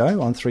Living Free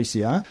Show on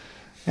 3CR,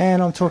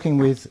 and I'm talking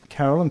with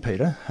Carol and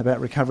Peter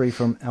about recovery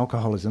from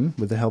alcoholism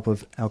with the help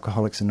of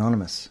Alcoholics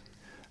Anonymous.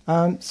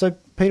 So,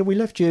 Peter, we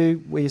left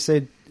you where you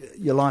said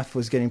your life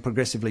was getting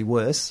progressively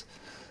worse.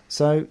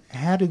 So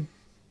how did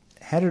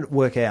it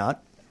work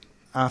out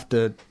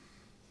after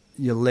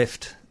you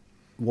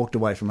walked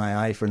away from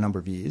AA for a number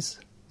of years?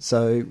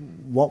 So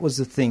what was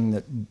the thing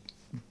that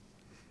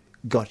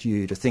got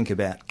you to think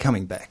about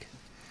coming back?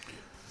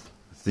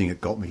 The thing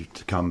that got me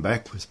to come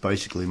back was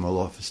basically my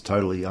life was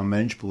totally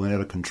unmanageable and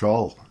out of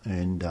control,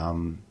 and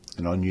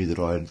I knew that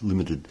I had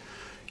limited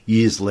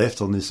years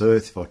left on this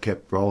earth if I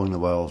kept rolling the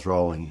way I was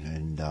rolling,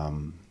 and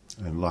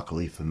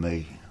luckily for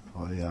me,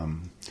 I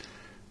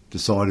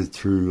decided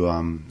through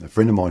a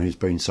friend of mine who's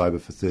been sober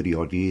for 30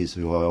 odd years,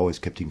 who I always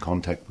kept in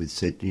contact with,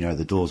 said, you know,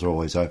 the doors are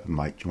always open,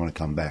 mate, do you want to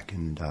come back?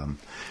 And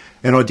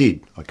I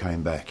did. I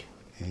came back,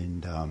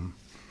 and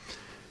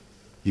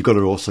you've got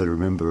to also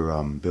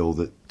remember, Bill,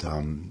 that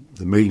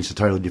the meetings are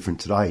totally different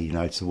today, you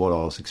know, to what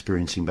I was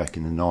experiencing back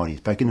in the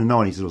 90s. Back in the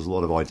 90s, there was a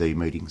lot of ID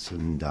meetings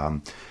and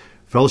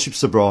fellowship,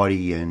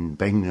 sobriety, and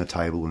banging the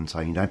table and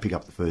saying, don't pick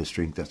up the first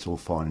drink, that's all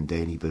fine and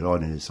dandy, but I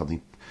needed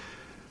something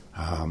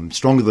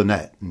stronger than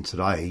that. And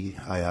today,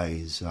 AA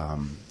is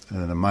an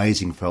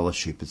amazing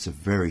fellowship. It's a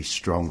very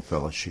strong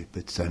fellowship.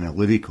 It's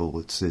analytical.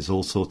 There's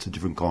all sorts of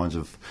different kinds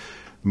of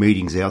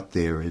meetings out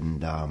there,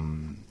 and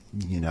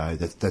you know,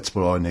 that's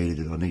what I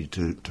needed. I needed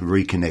to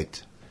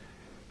reconnect.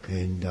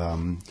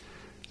 And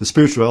the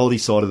spirituality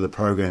side of the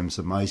program is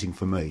amazing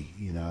for me.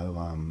 You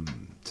know,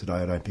 today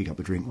I don't pick up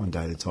a drink one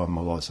day at a time.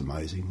 My life's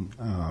amazing.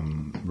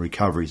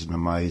 Recovery is an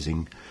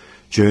amazing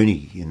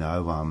journey, you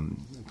know,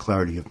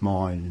 clarity of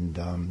mind,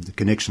 and the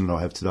connection that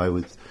I have today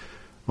with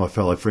my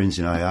fellow friends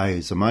in AA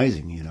is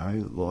amazing. You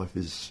know, life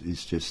is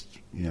just,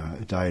 you know,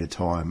 a day at a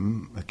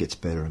time, it gets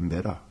better and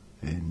better.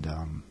 And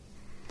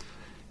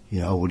you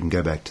know, I wouldn't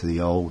go back to the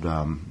old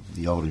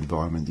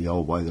environment, the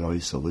old way that I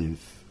used to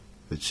live.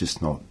 It's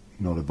just not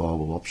a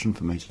viable option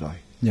for me today.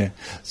 Yeah.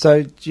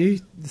 So do you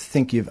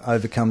think you've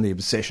overcome the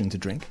obsession to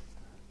drink?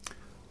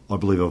 I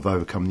believe I've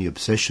overcome the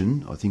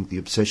obsession. I think the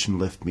obsession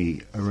left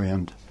me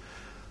around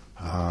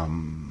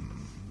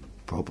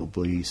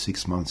probably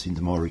 6 months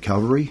into my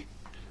recovery.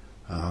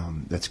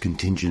 That's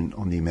contingent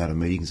on the amount of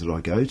meetings that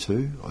I go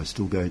to. I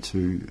still go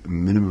to a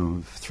minimum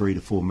of 3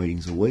 to 4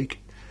 meetings a week.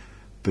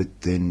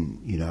 But then,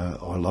 you know,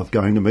 I love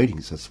going to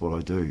meetings. That's what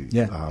I do.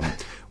 Yeah.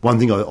 One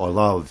thing I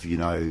love, you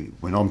know,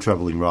 when I'm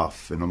travelling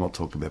rough, and I'm not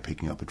talking about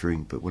picking up a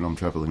drink, but when I'm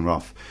travelling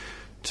rough,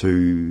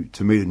 to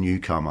meet a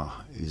newcomer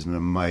is an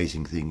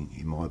amazing thing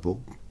in my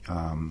book.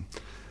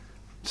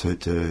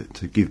 To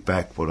give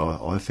back what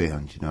I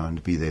found, you know, and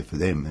to be there for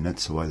them. And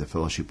that's the way the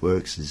fellowship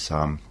works. It's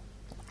a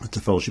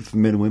fellowship for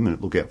men and women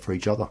that look out for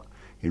each other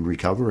in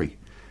recovery.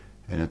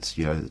 And it's,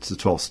 you know, it's the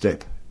 12th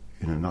step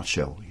in a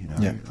nutshell, you know.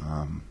 Yeah.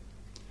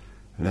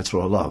 And that's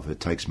what I love. It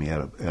takes me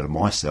out of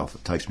myself.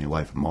 It takes me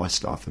away from my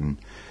stuff, and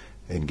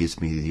and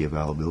gives me the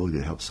availability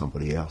to help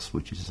somebody else,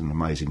 which is an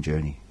amazing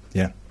journey.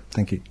 Yeah,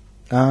 thank you.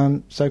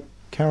 So,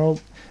 Carol,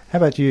 how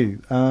about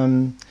you?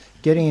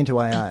 Getting into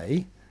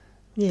AA,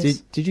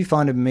 Yes. did you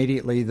find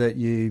immediately that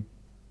you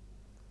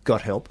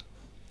got help?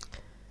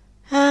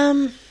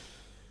 Well,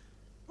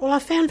 I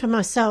found for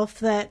myself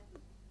that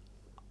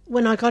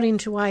when I got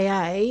into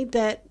AA,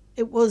 that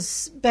it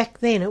was, back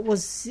then, it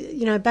was,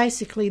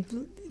 basically,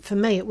 for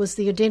me, it was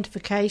the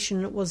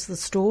identification, it was the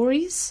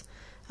stories.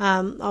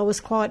 I was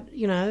quite,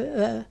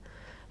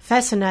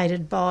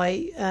 fascinated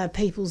by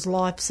people's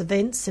life's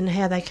events and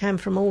how they came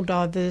from all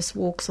diverse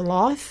walks of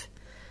life.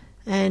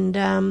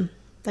 And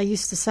they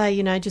used to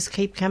say, just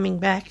keep coming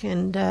back,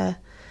 and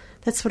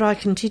that's what I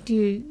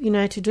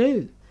continue, to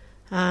do.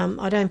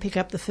 I don't pick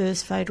up the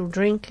first fatal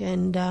drink,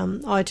 and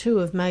I too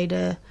have made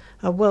a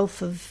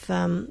wealth of,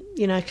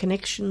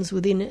 connections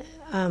within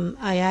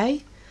AA.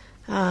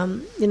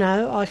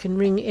 I can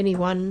ring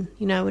anyone,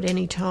 at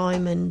any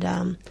time,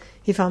 and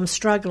if I'm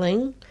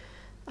struggling,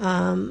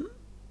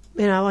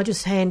 I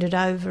just hand it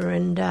over,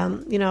 and,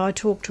 I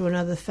talk to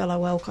another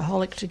fellow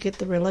alcoholic to get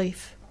the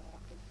relief.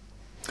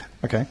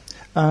 Okay.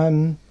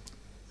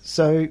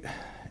 So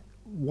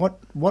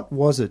what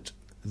was it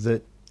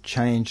that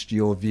changed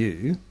your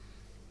view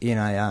in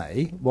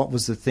AA? What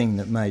was the thing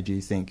that made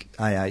you think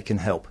AA can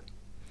help?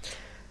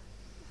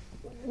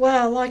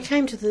 Well, I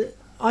came to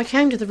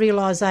the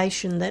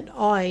realisation that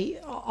I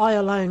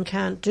alone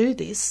can't do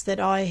this, that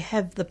I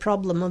have the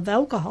problem of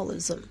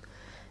alcoholism.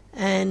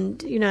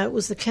 And, it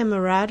was the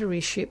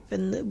camaraderie-ship,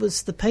 and it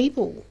was the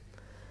people,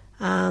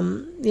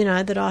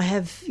 that I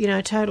have,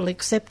 total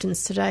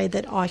acceptance today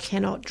that I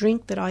cannot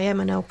drink, that I am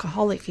an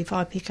alcoholic. If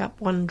I pick up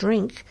one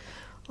drink,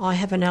 I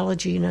have an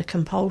allergy and a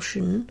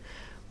compulsion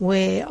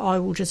where I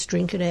will just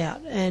drink it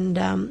out.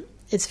 And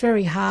it's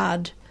very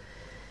hard,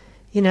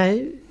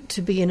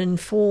 to be an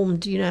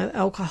informed,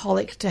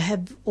 alcoholic, to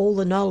have all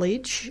the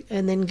knowledge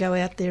and then go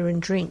out there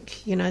and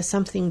drink.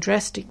 Something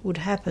drastic would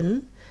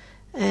happen,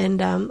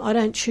 and I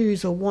don't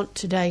choose or want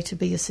today to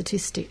be a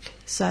statistic.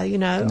 So,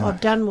 No.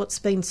 I've done what's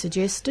been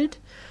suggested.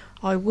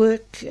 I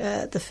work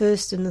the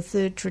first and the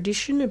third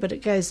tradition, but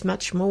it goes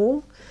much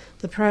more.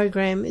 The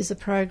program is a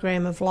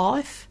program of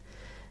life.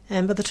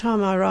 And by the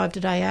time I arrived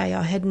at AA,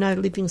 I had no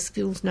living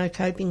skills, no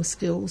coping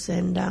skills,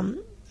 and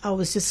I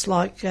was just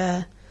like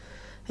a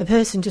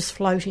person just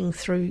floating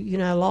through,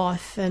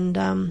 life, and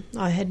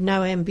I had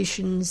no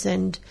ambitions.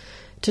 And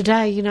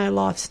today,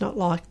 life's not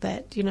like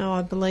that.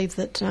 I believe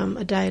that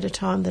a day at a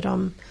time, that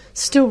I'm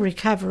still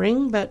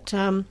recovering, but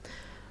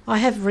I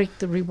have reaped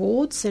the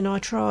rewards, and I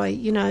try,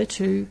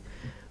 to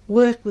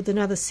work with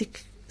another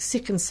sick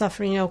and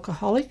suffering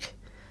alcoholic.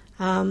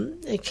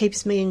 It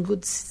keeps me in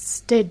good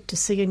stead to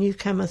see a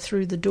newcomer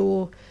through the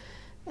door,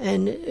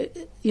 and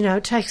it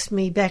takes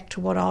me back to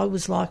what I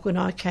was like when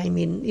I came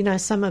in.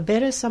 Some are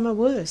better, some are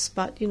worse,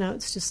 but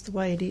it's just the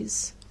way it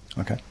is.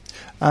 Okay.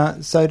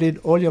 So did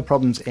all your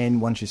problems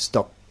end once you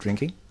stopped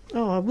drinking?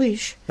 Oh, I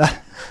wish.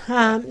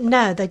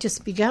 No, they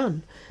just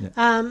begun.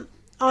 Yeah.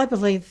 I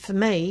believe, for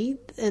me,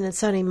 and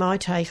it's only my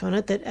take on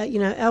it, that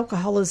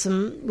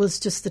alcoholism was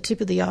just the tip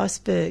of the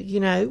iceberg.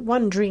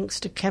 One drink's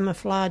to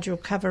camouflage or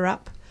cover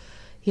up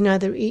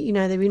their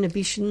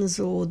inhibitions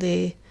or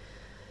their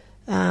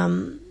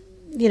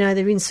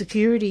their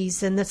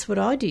insecurities, and that's what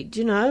I did.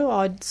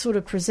 I'd sort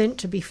of present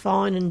to be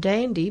fine and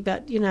dandy,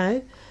 but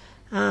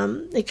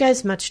it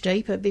goes much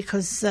deeper,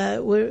 because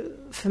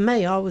for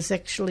me, I was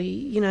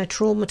actually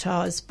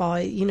traumatised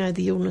by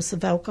the illness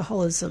of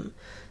alcoholism.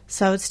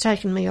 So it's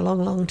taken me a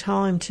long, long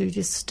time to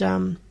just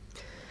really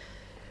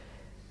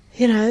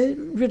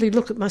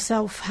look at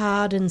myself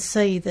hard and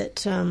see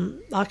that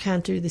I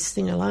can't do this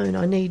thing alone.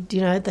 I need,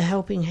 the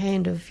helping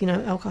hand of,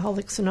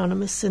 Alcoholics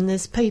Anonymous. And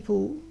there's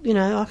people,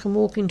 I can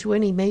walk into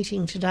any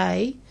meeting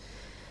today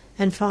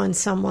and find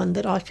someone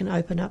that I can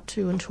open up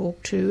to and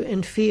talk to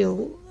and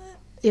feel,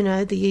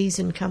 the ease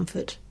and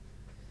comfort.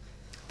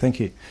 Thank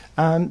you.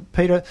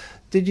 Peter,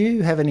 did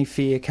you have any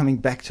fear coming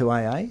back to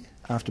AA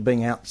after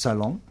being out so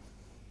long?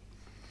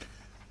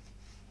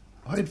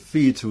 I had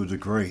fear to a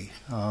degree.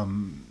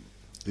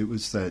 It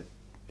was that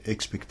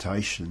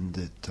expectation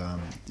that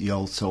the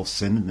old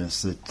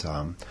self-centeredness that,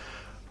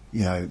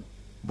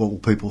 what will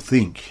people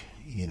think,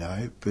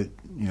 but,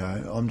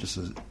 I'm just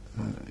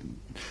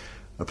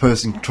a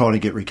person trying to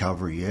get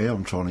recovery, yeah,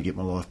 I'm trying to get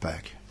my life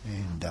back,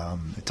 and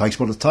it takes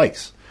what it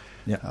takes.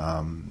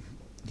 Yeah.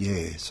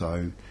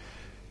 So,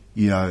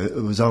 it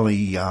was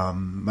only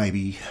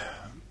maybe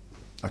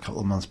a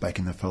couple of months back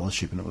in the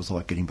fellowship, and it was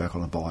like getting back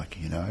on a bike,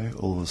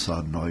 all of a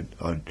sudden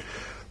I'd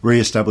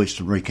re-established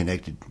and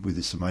reconnected with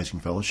this amazing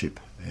fellowship.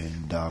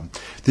 And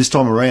this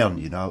time around,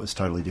 it was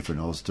totally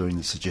different. I was doing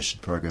the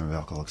suggested program of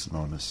Alcoholics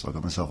Anonymous. I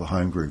got myself a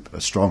home group,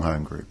 a strong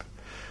home group,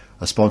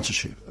 a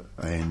sponsorship,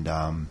 and,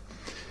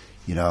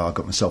 I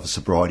got myself a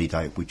sobriety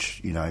date,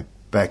 which,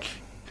 back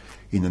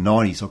in the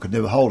 90s, I could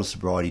never hold a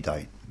sobriety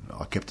date.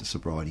 I kept a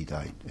sobriety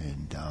date,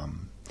 and,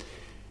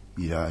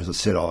 as I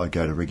said, I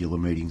go to regular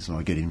meetings and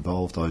I get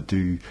involved. I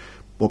do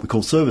what we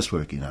call service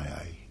work in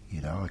AA.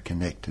 You know, I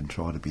connect and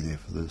try to be there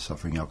for the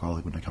suffering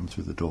alcoholic when they come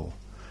through the door.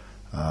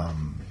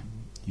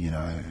 You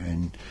know,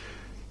 and,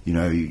 you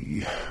know,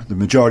 the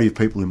majority of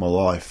people in my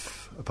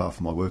life, apart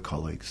from my work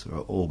colleagues,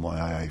 are all my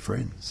AA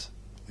friends.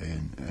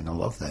 And I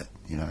love that,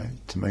 you know.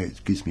 To me,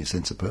 it gives me a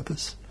sense of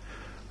purpose.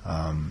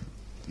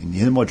 In the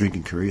end of my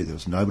drinking career, there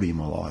was nobody in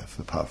my life,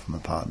 apart from a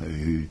partner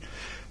who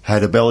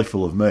had a belly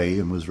full of me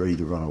and was ready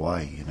to run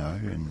away, you know,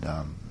 and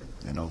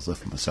I was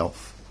left for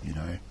myself, you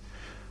know.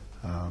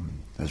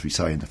 As we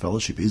say in the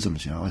fellowship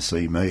isms, you know, I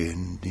see me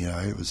and, you know,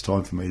 it was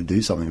time for me to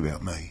do something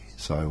about me.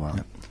 So,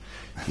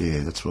 yeah,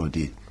 that's what I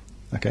did.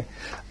 Okay.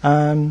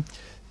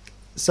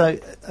 So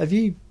have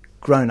you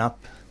grown up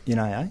in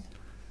AA?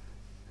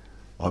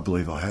 I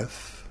believe I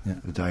have. Yeah.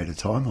 A day at a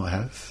time I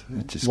have.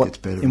 It just What- gets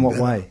better in and what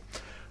better. way?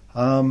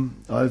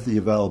 I have the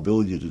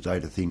availability today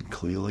to think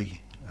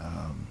clearly,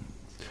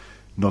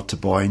 not to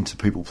buy into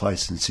people,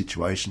 places and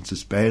situations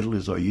as badly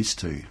as I used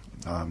to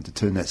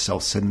turn that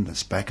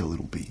self-centeredness back a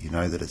little bit, you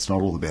know, that it's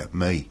not all about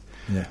me.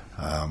 Yeah.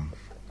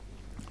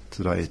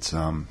 Today it's,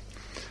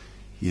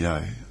 you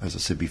know, as I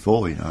said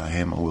before, you know, I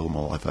hand my will and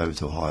my life over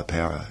to a higher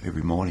power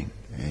every morning.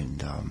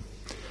 And,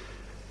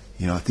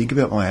 you know, I think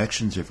about my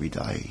actions every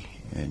day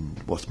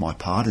and what's my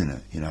part in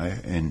it, you know,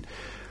 and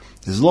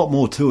there's a lot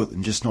more to it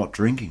than just not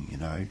drinking, you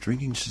know.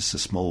 Drinking's just a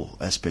small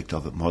aspect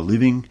of it. My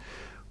living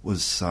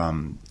was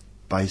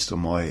based on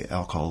my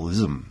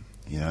alcoholism,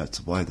 you know. It's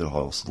the way that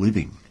I was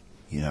living,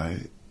 you know.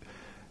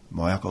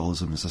 My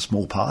alcoholism is a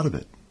small part of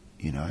it,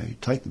 you know.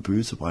 Take the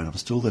booze away and I'm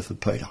still left with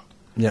Peter.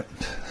 Yep.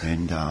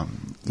 And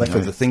Left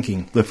with the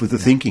thinking. Left with the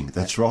thinking,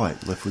 that's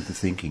right. Left with the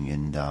thinking.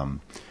 And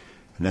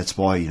that's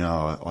why, you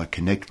know, I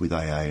connect with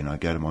AA and I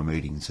go to my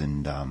meetings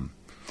and I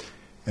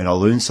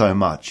learn so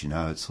much, you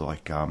know. It's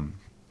like...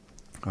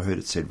 I heard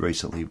it said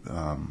recently,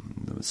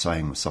 the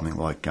saying was something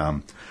like,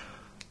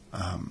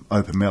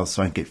 open mouths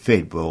don't get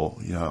fed. Well,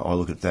 you know, I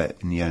look at that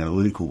in the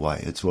analytical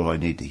way. It's what I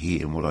need to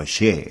hear and what I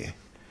share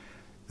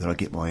that I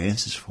get my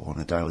answers for on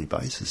a daily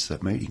basis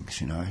at meetings,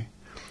 you know.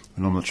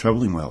 When I'm not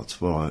travelling well, it's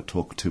what I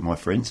talk to my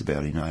friends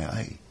about in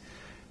AA.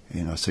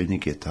 And I seem to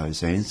get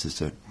those answers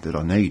that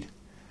I need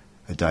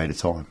a day at a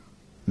time.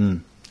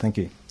 Thank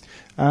you.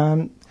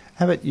 How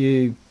about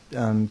you,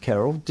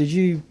 Carol?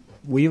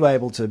 Were you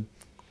able to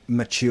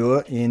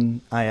mature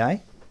in AA?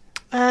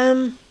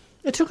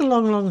 It took a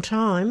long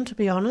time, to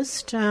be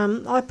honest.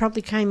 I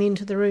probably came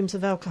into the rooms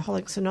of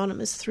Alcoholics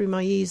Anonymous through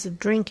my years of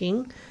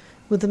drinking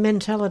with the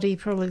mentality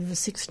probably of a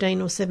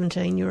 16 or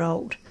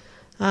 17-year-old.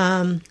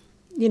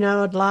 You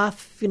know, I'd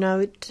laugh, you know,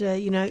 at,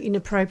 you know,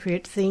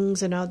 inappropriate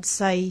things, and I'd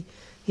say,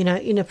 you know,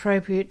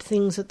 inappropriate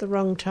things at the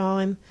wrong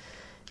time.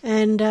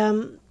 And,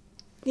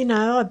 you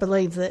know, I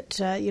believe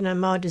that, you know,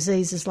 my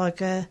disease is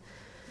like a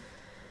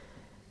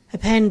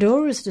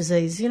Pandora's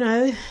disease, you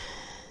know.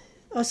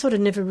 I sort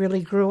of never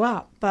really grew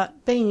up,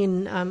 but being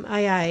in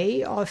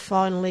AA, I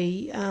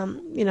finally,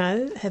 you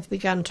know, have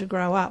begun to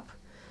grow up,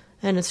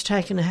 and it's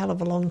taken a hell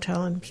of a long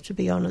time, to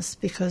be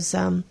honest, because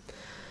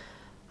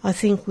I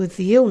think with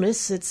the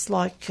illness, it's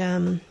like,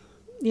 you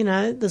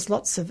know, there's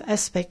lots of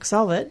aspects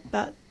of it,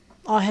 but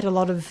I had a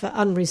lot of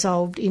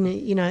unresolved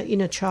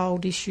inner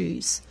child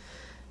issues,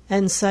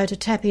 and so to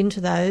tap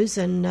into those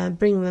and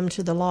bring them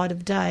to the light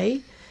of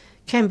day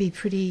can be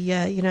pretty,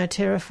 you know,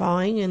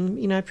 terrifying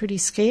and, you know, pretty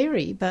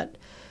scary. But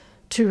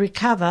to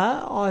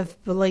recover,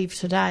 I've believed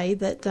today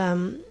that,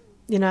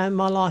 you know,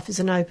 my life is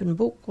an open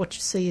book. What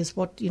you see is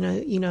what, you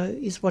know,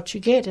 is what you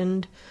get.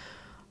 And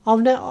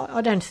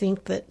I don't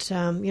think that,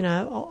 you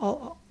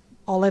know,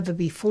 I'll ever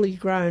be fully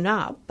grown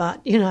up. But,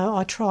 you know,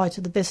 I try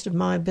to the best of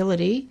my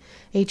ability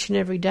each and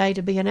every day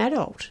to be an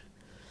adult.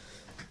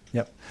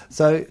 Yep.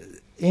 So...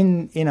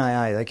 In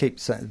AA,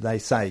 they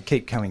say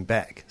keep coming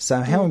back. So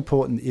how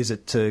important is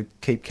it to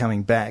keep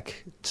coming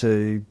back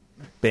to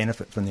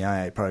benefit from the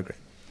AA program?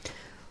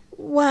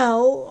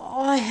 Well,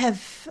 I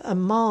have a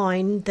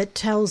mind that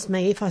tells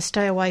me if I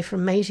stay away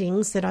from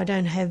meetings that I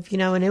don't have, you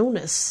know, an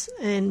illness.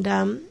 And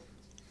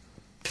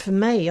for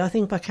me, I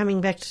think by coming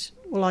back,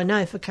 I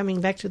know for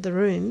coming back to the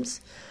rooms,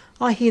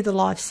 I hear the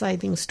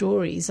life-saving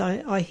stories.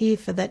 I hear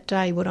for that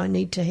day what I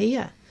need to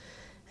hear.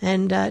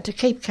 And to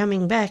keep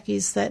coming back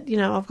is that, you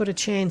know, I've got a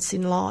chance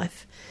in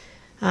life.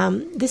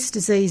 This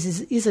disease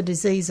is a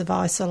disease of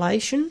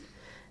isolation.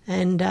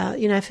 And,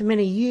 you know, for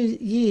many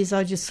years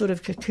I just sort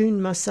of cocooned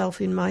myself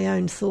in my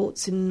own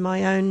thoughts, in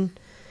my own,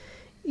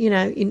 you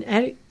know,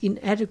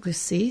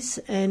 inadequacies.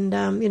 And,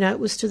 you know, it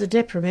was to the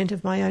detriment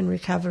of my own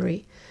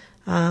recovery.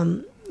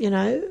 You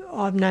know,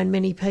 I've known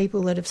many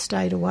people that have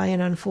stayed away,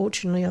 and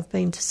unfortunately I've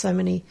been to so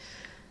many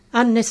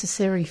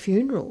unnecessary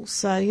funerals.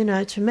 So, you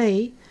know, to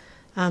me...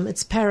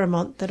 it's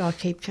paramount that I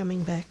keep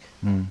coming back.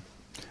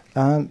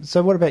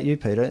 So what about you,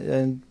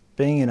 Peter?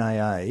 Being in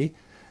AA,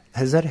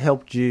 has that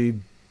helped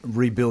you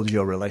rebuild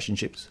your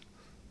relationships?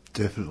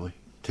 Definitely.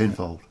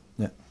 Tenfold.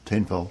 Yeah.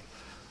 Tenfold.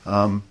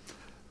 You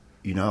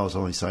know, I was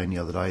only saying the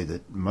other day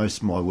that most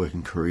of my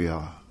working career,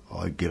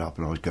 I'd get up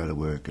and I'd go to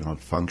work and I'd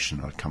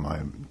function, I'd come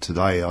home.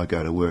 Today I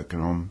go to work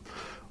and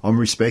I'm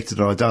respected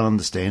and I don't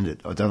understand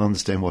it. I don't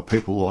understand why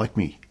people like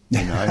me.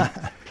 You know,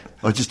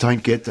 I just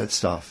don't get that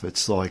stuff.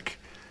 It's like,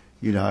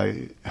 you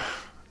know,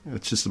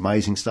 it's just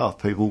amazing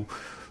stuff. People,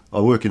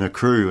 I work in a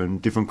crew,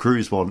 and different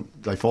crews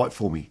they fight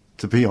for me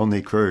to be on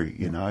their crew,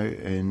 you know,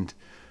 and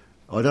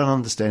I don't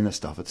understand that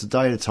stuff. It's a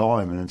day at a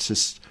time, and it's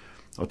just,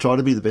 I try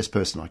to be the best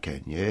person I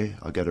can, yeah.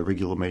 I go to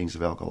regular meetings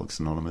of Alcoholics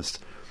Anonymous,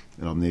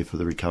 and I'm there for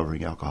the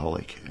recovering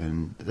alcoholic,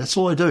 and that's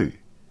all I do.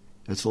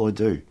 That's all I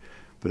do.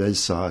 But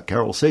as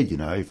Carol said, you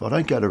know, if I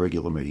don't go to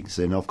regular meetings,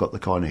 then I've got the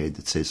kind of head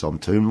that says I'm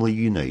terminally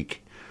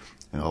unique,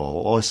 and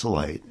I'll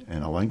isolate,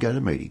 and I won't go to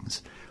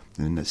meetings.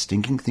 And that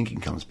stinking thinking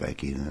comes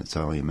back in, and it's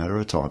only a matter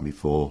of time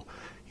before,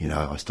 you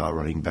know, I start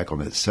running back on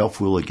that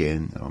self-will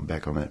again, and I'm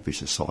back on that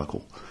vicious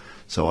cycle.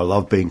 So I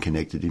love being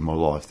connected in my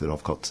life that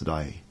I've got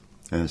today,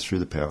 and it's through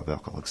the power of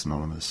Alcoholics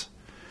Anonymous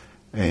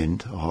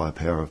and a higher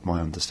power of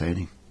my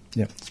understanding.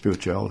 Yep.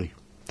 Spirituality.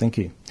 Thank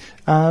you.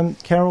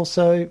 Carol,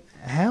 so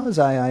how has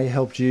AA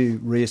helped you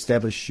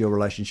re-establish your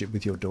relationship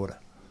with your daughter?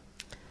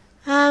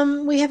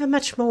 We have a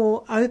much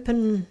more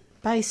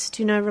open-based,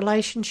 you know,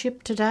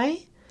 relationship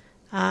today.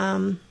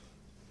 The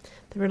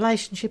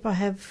relationship I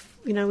have,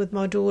 you know, with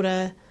my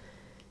daughter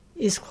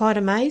is quite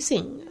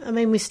amazing. I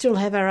mean, we still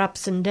have our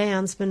ups and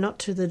downs, but not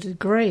to the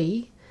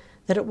degree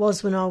that it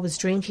was when I was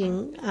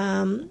drinking.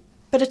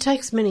 But it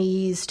takes many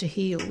years to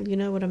heal, you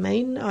know what I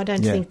mean? I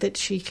don't think that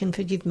she can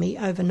forgive me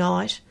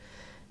overnight.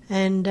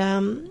 And,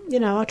 you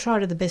know, I try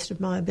to the best of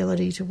my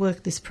ability to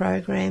work this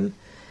program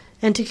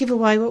and to give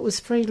away what was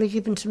freely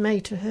given to me,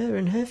 to her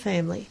and her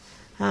family.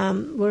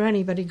 We're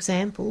only but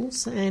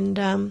examples. And,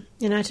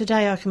 you know,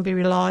 today I can be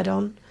relied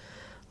on.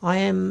 I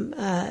am,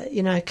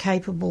 you know,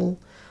 capable.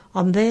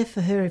 I'm there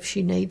for her if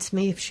she needs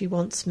me, if she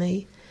wants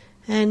me.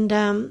 And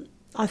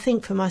I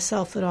think for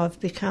myself that I've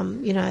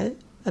become, you know,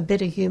 a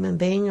better human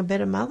being, a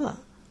better mother.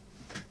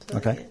 So,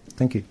 okay,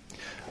 thank you.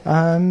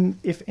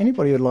 If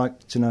anybody would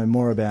like to know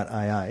more about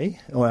AA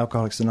or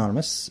Alcoholics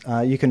Anonymous,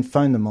 you can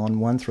phone them on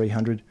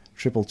 1300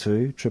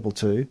 222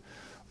 222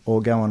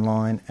 or go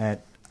online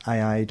at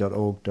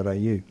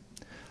aa.org.au.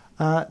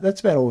 That's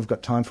about all we've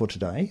got time for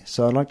today,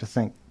 so I'd like to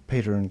thank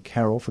Peter and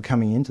Carol for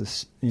coming into the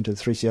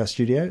 3CR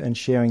studio and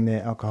sharing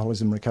their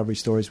alcoholism recovery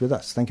stories with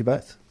us. Thank you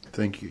both.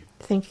 Thank you.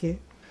 Thank you.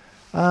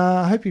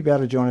 I hope you'll be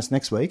able to join us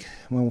next week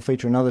when we'll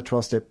feature another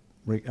 12-step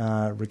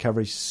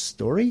recovery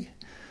story.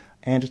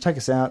 And to take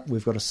us out,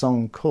 we've got a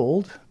song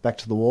called Back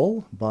to the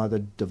Wall by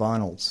the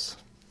Divinals.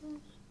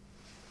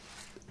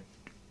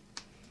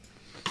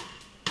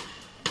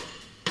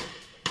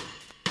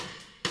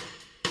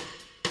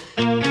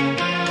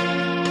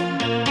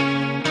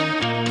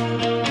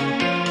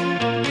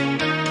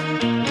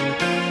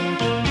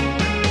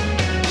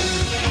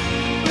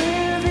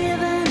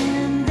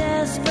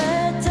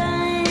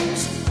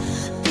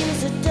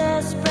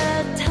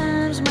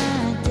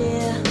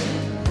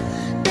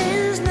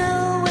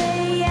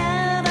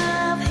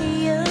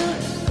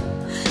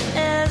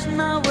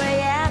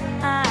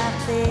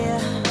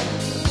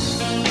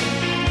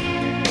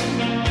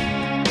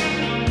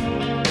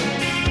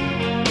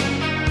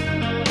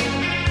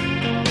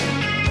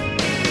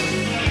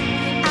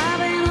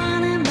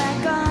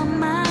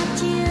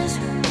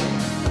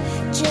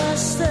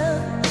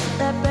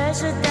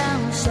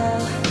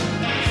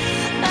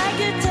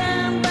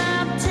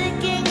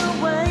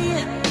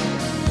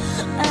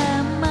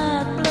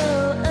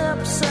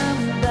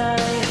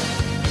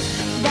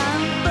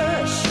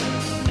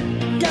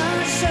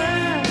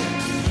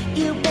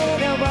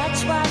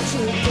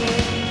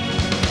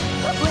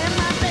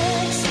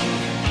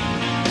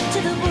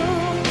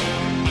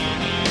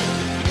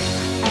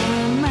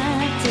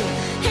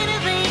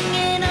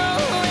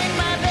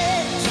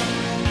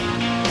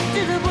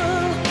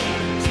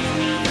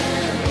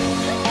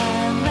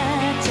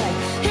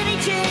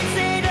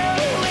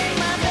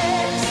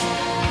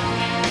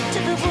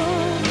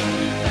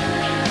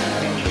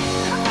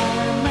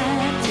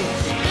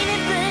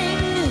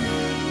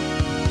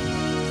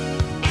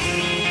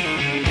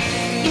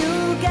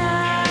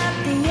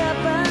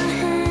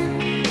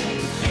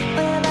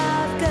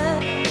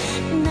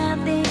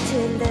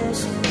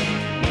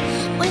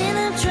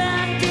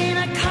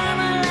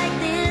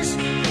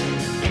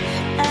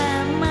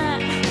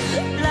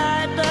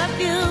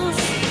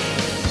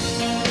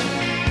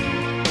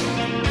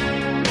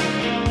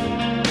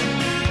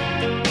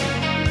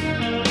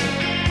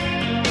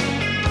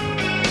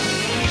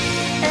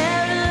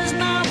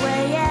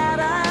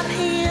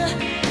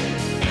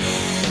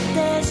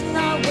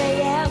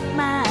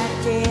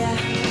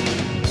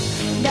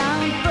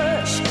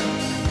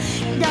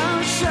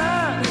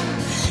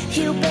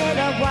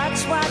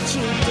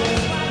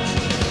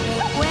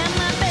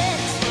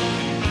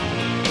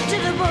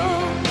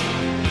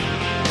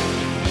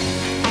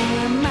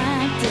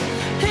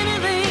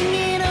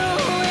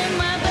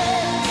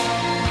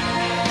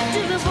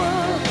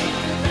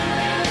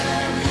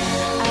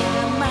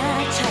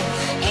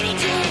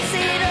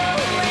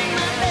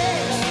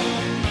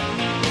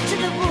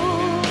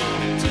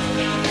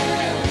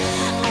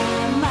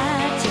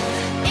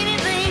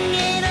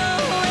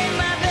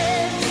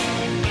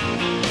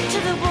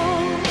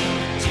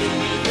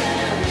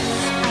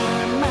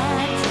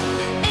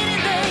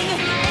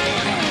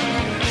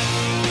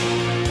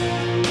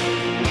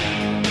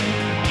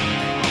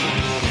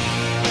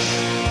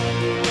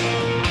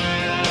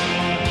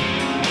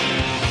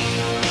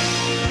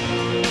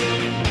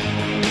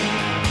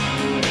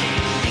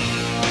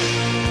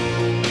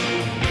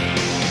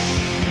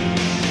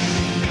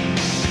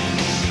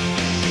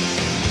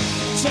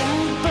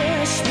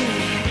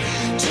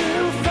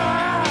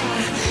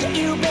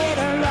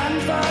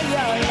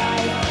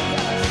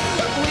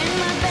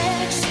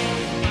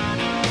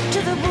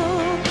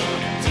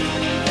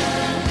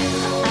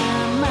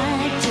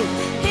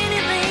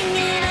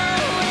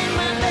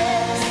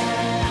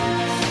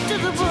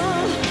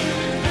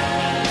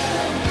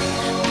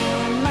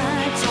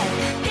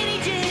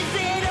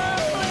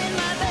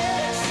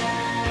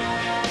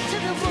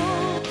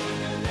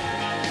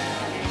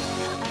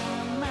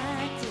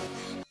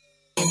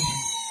 in.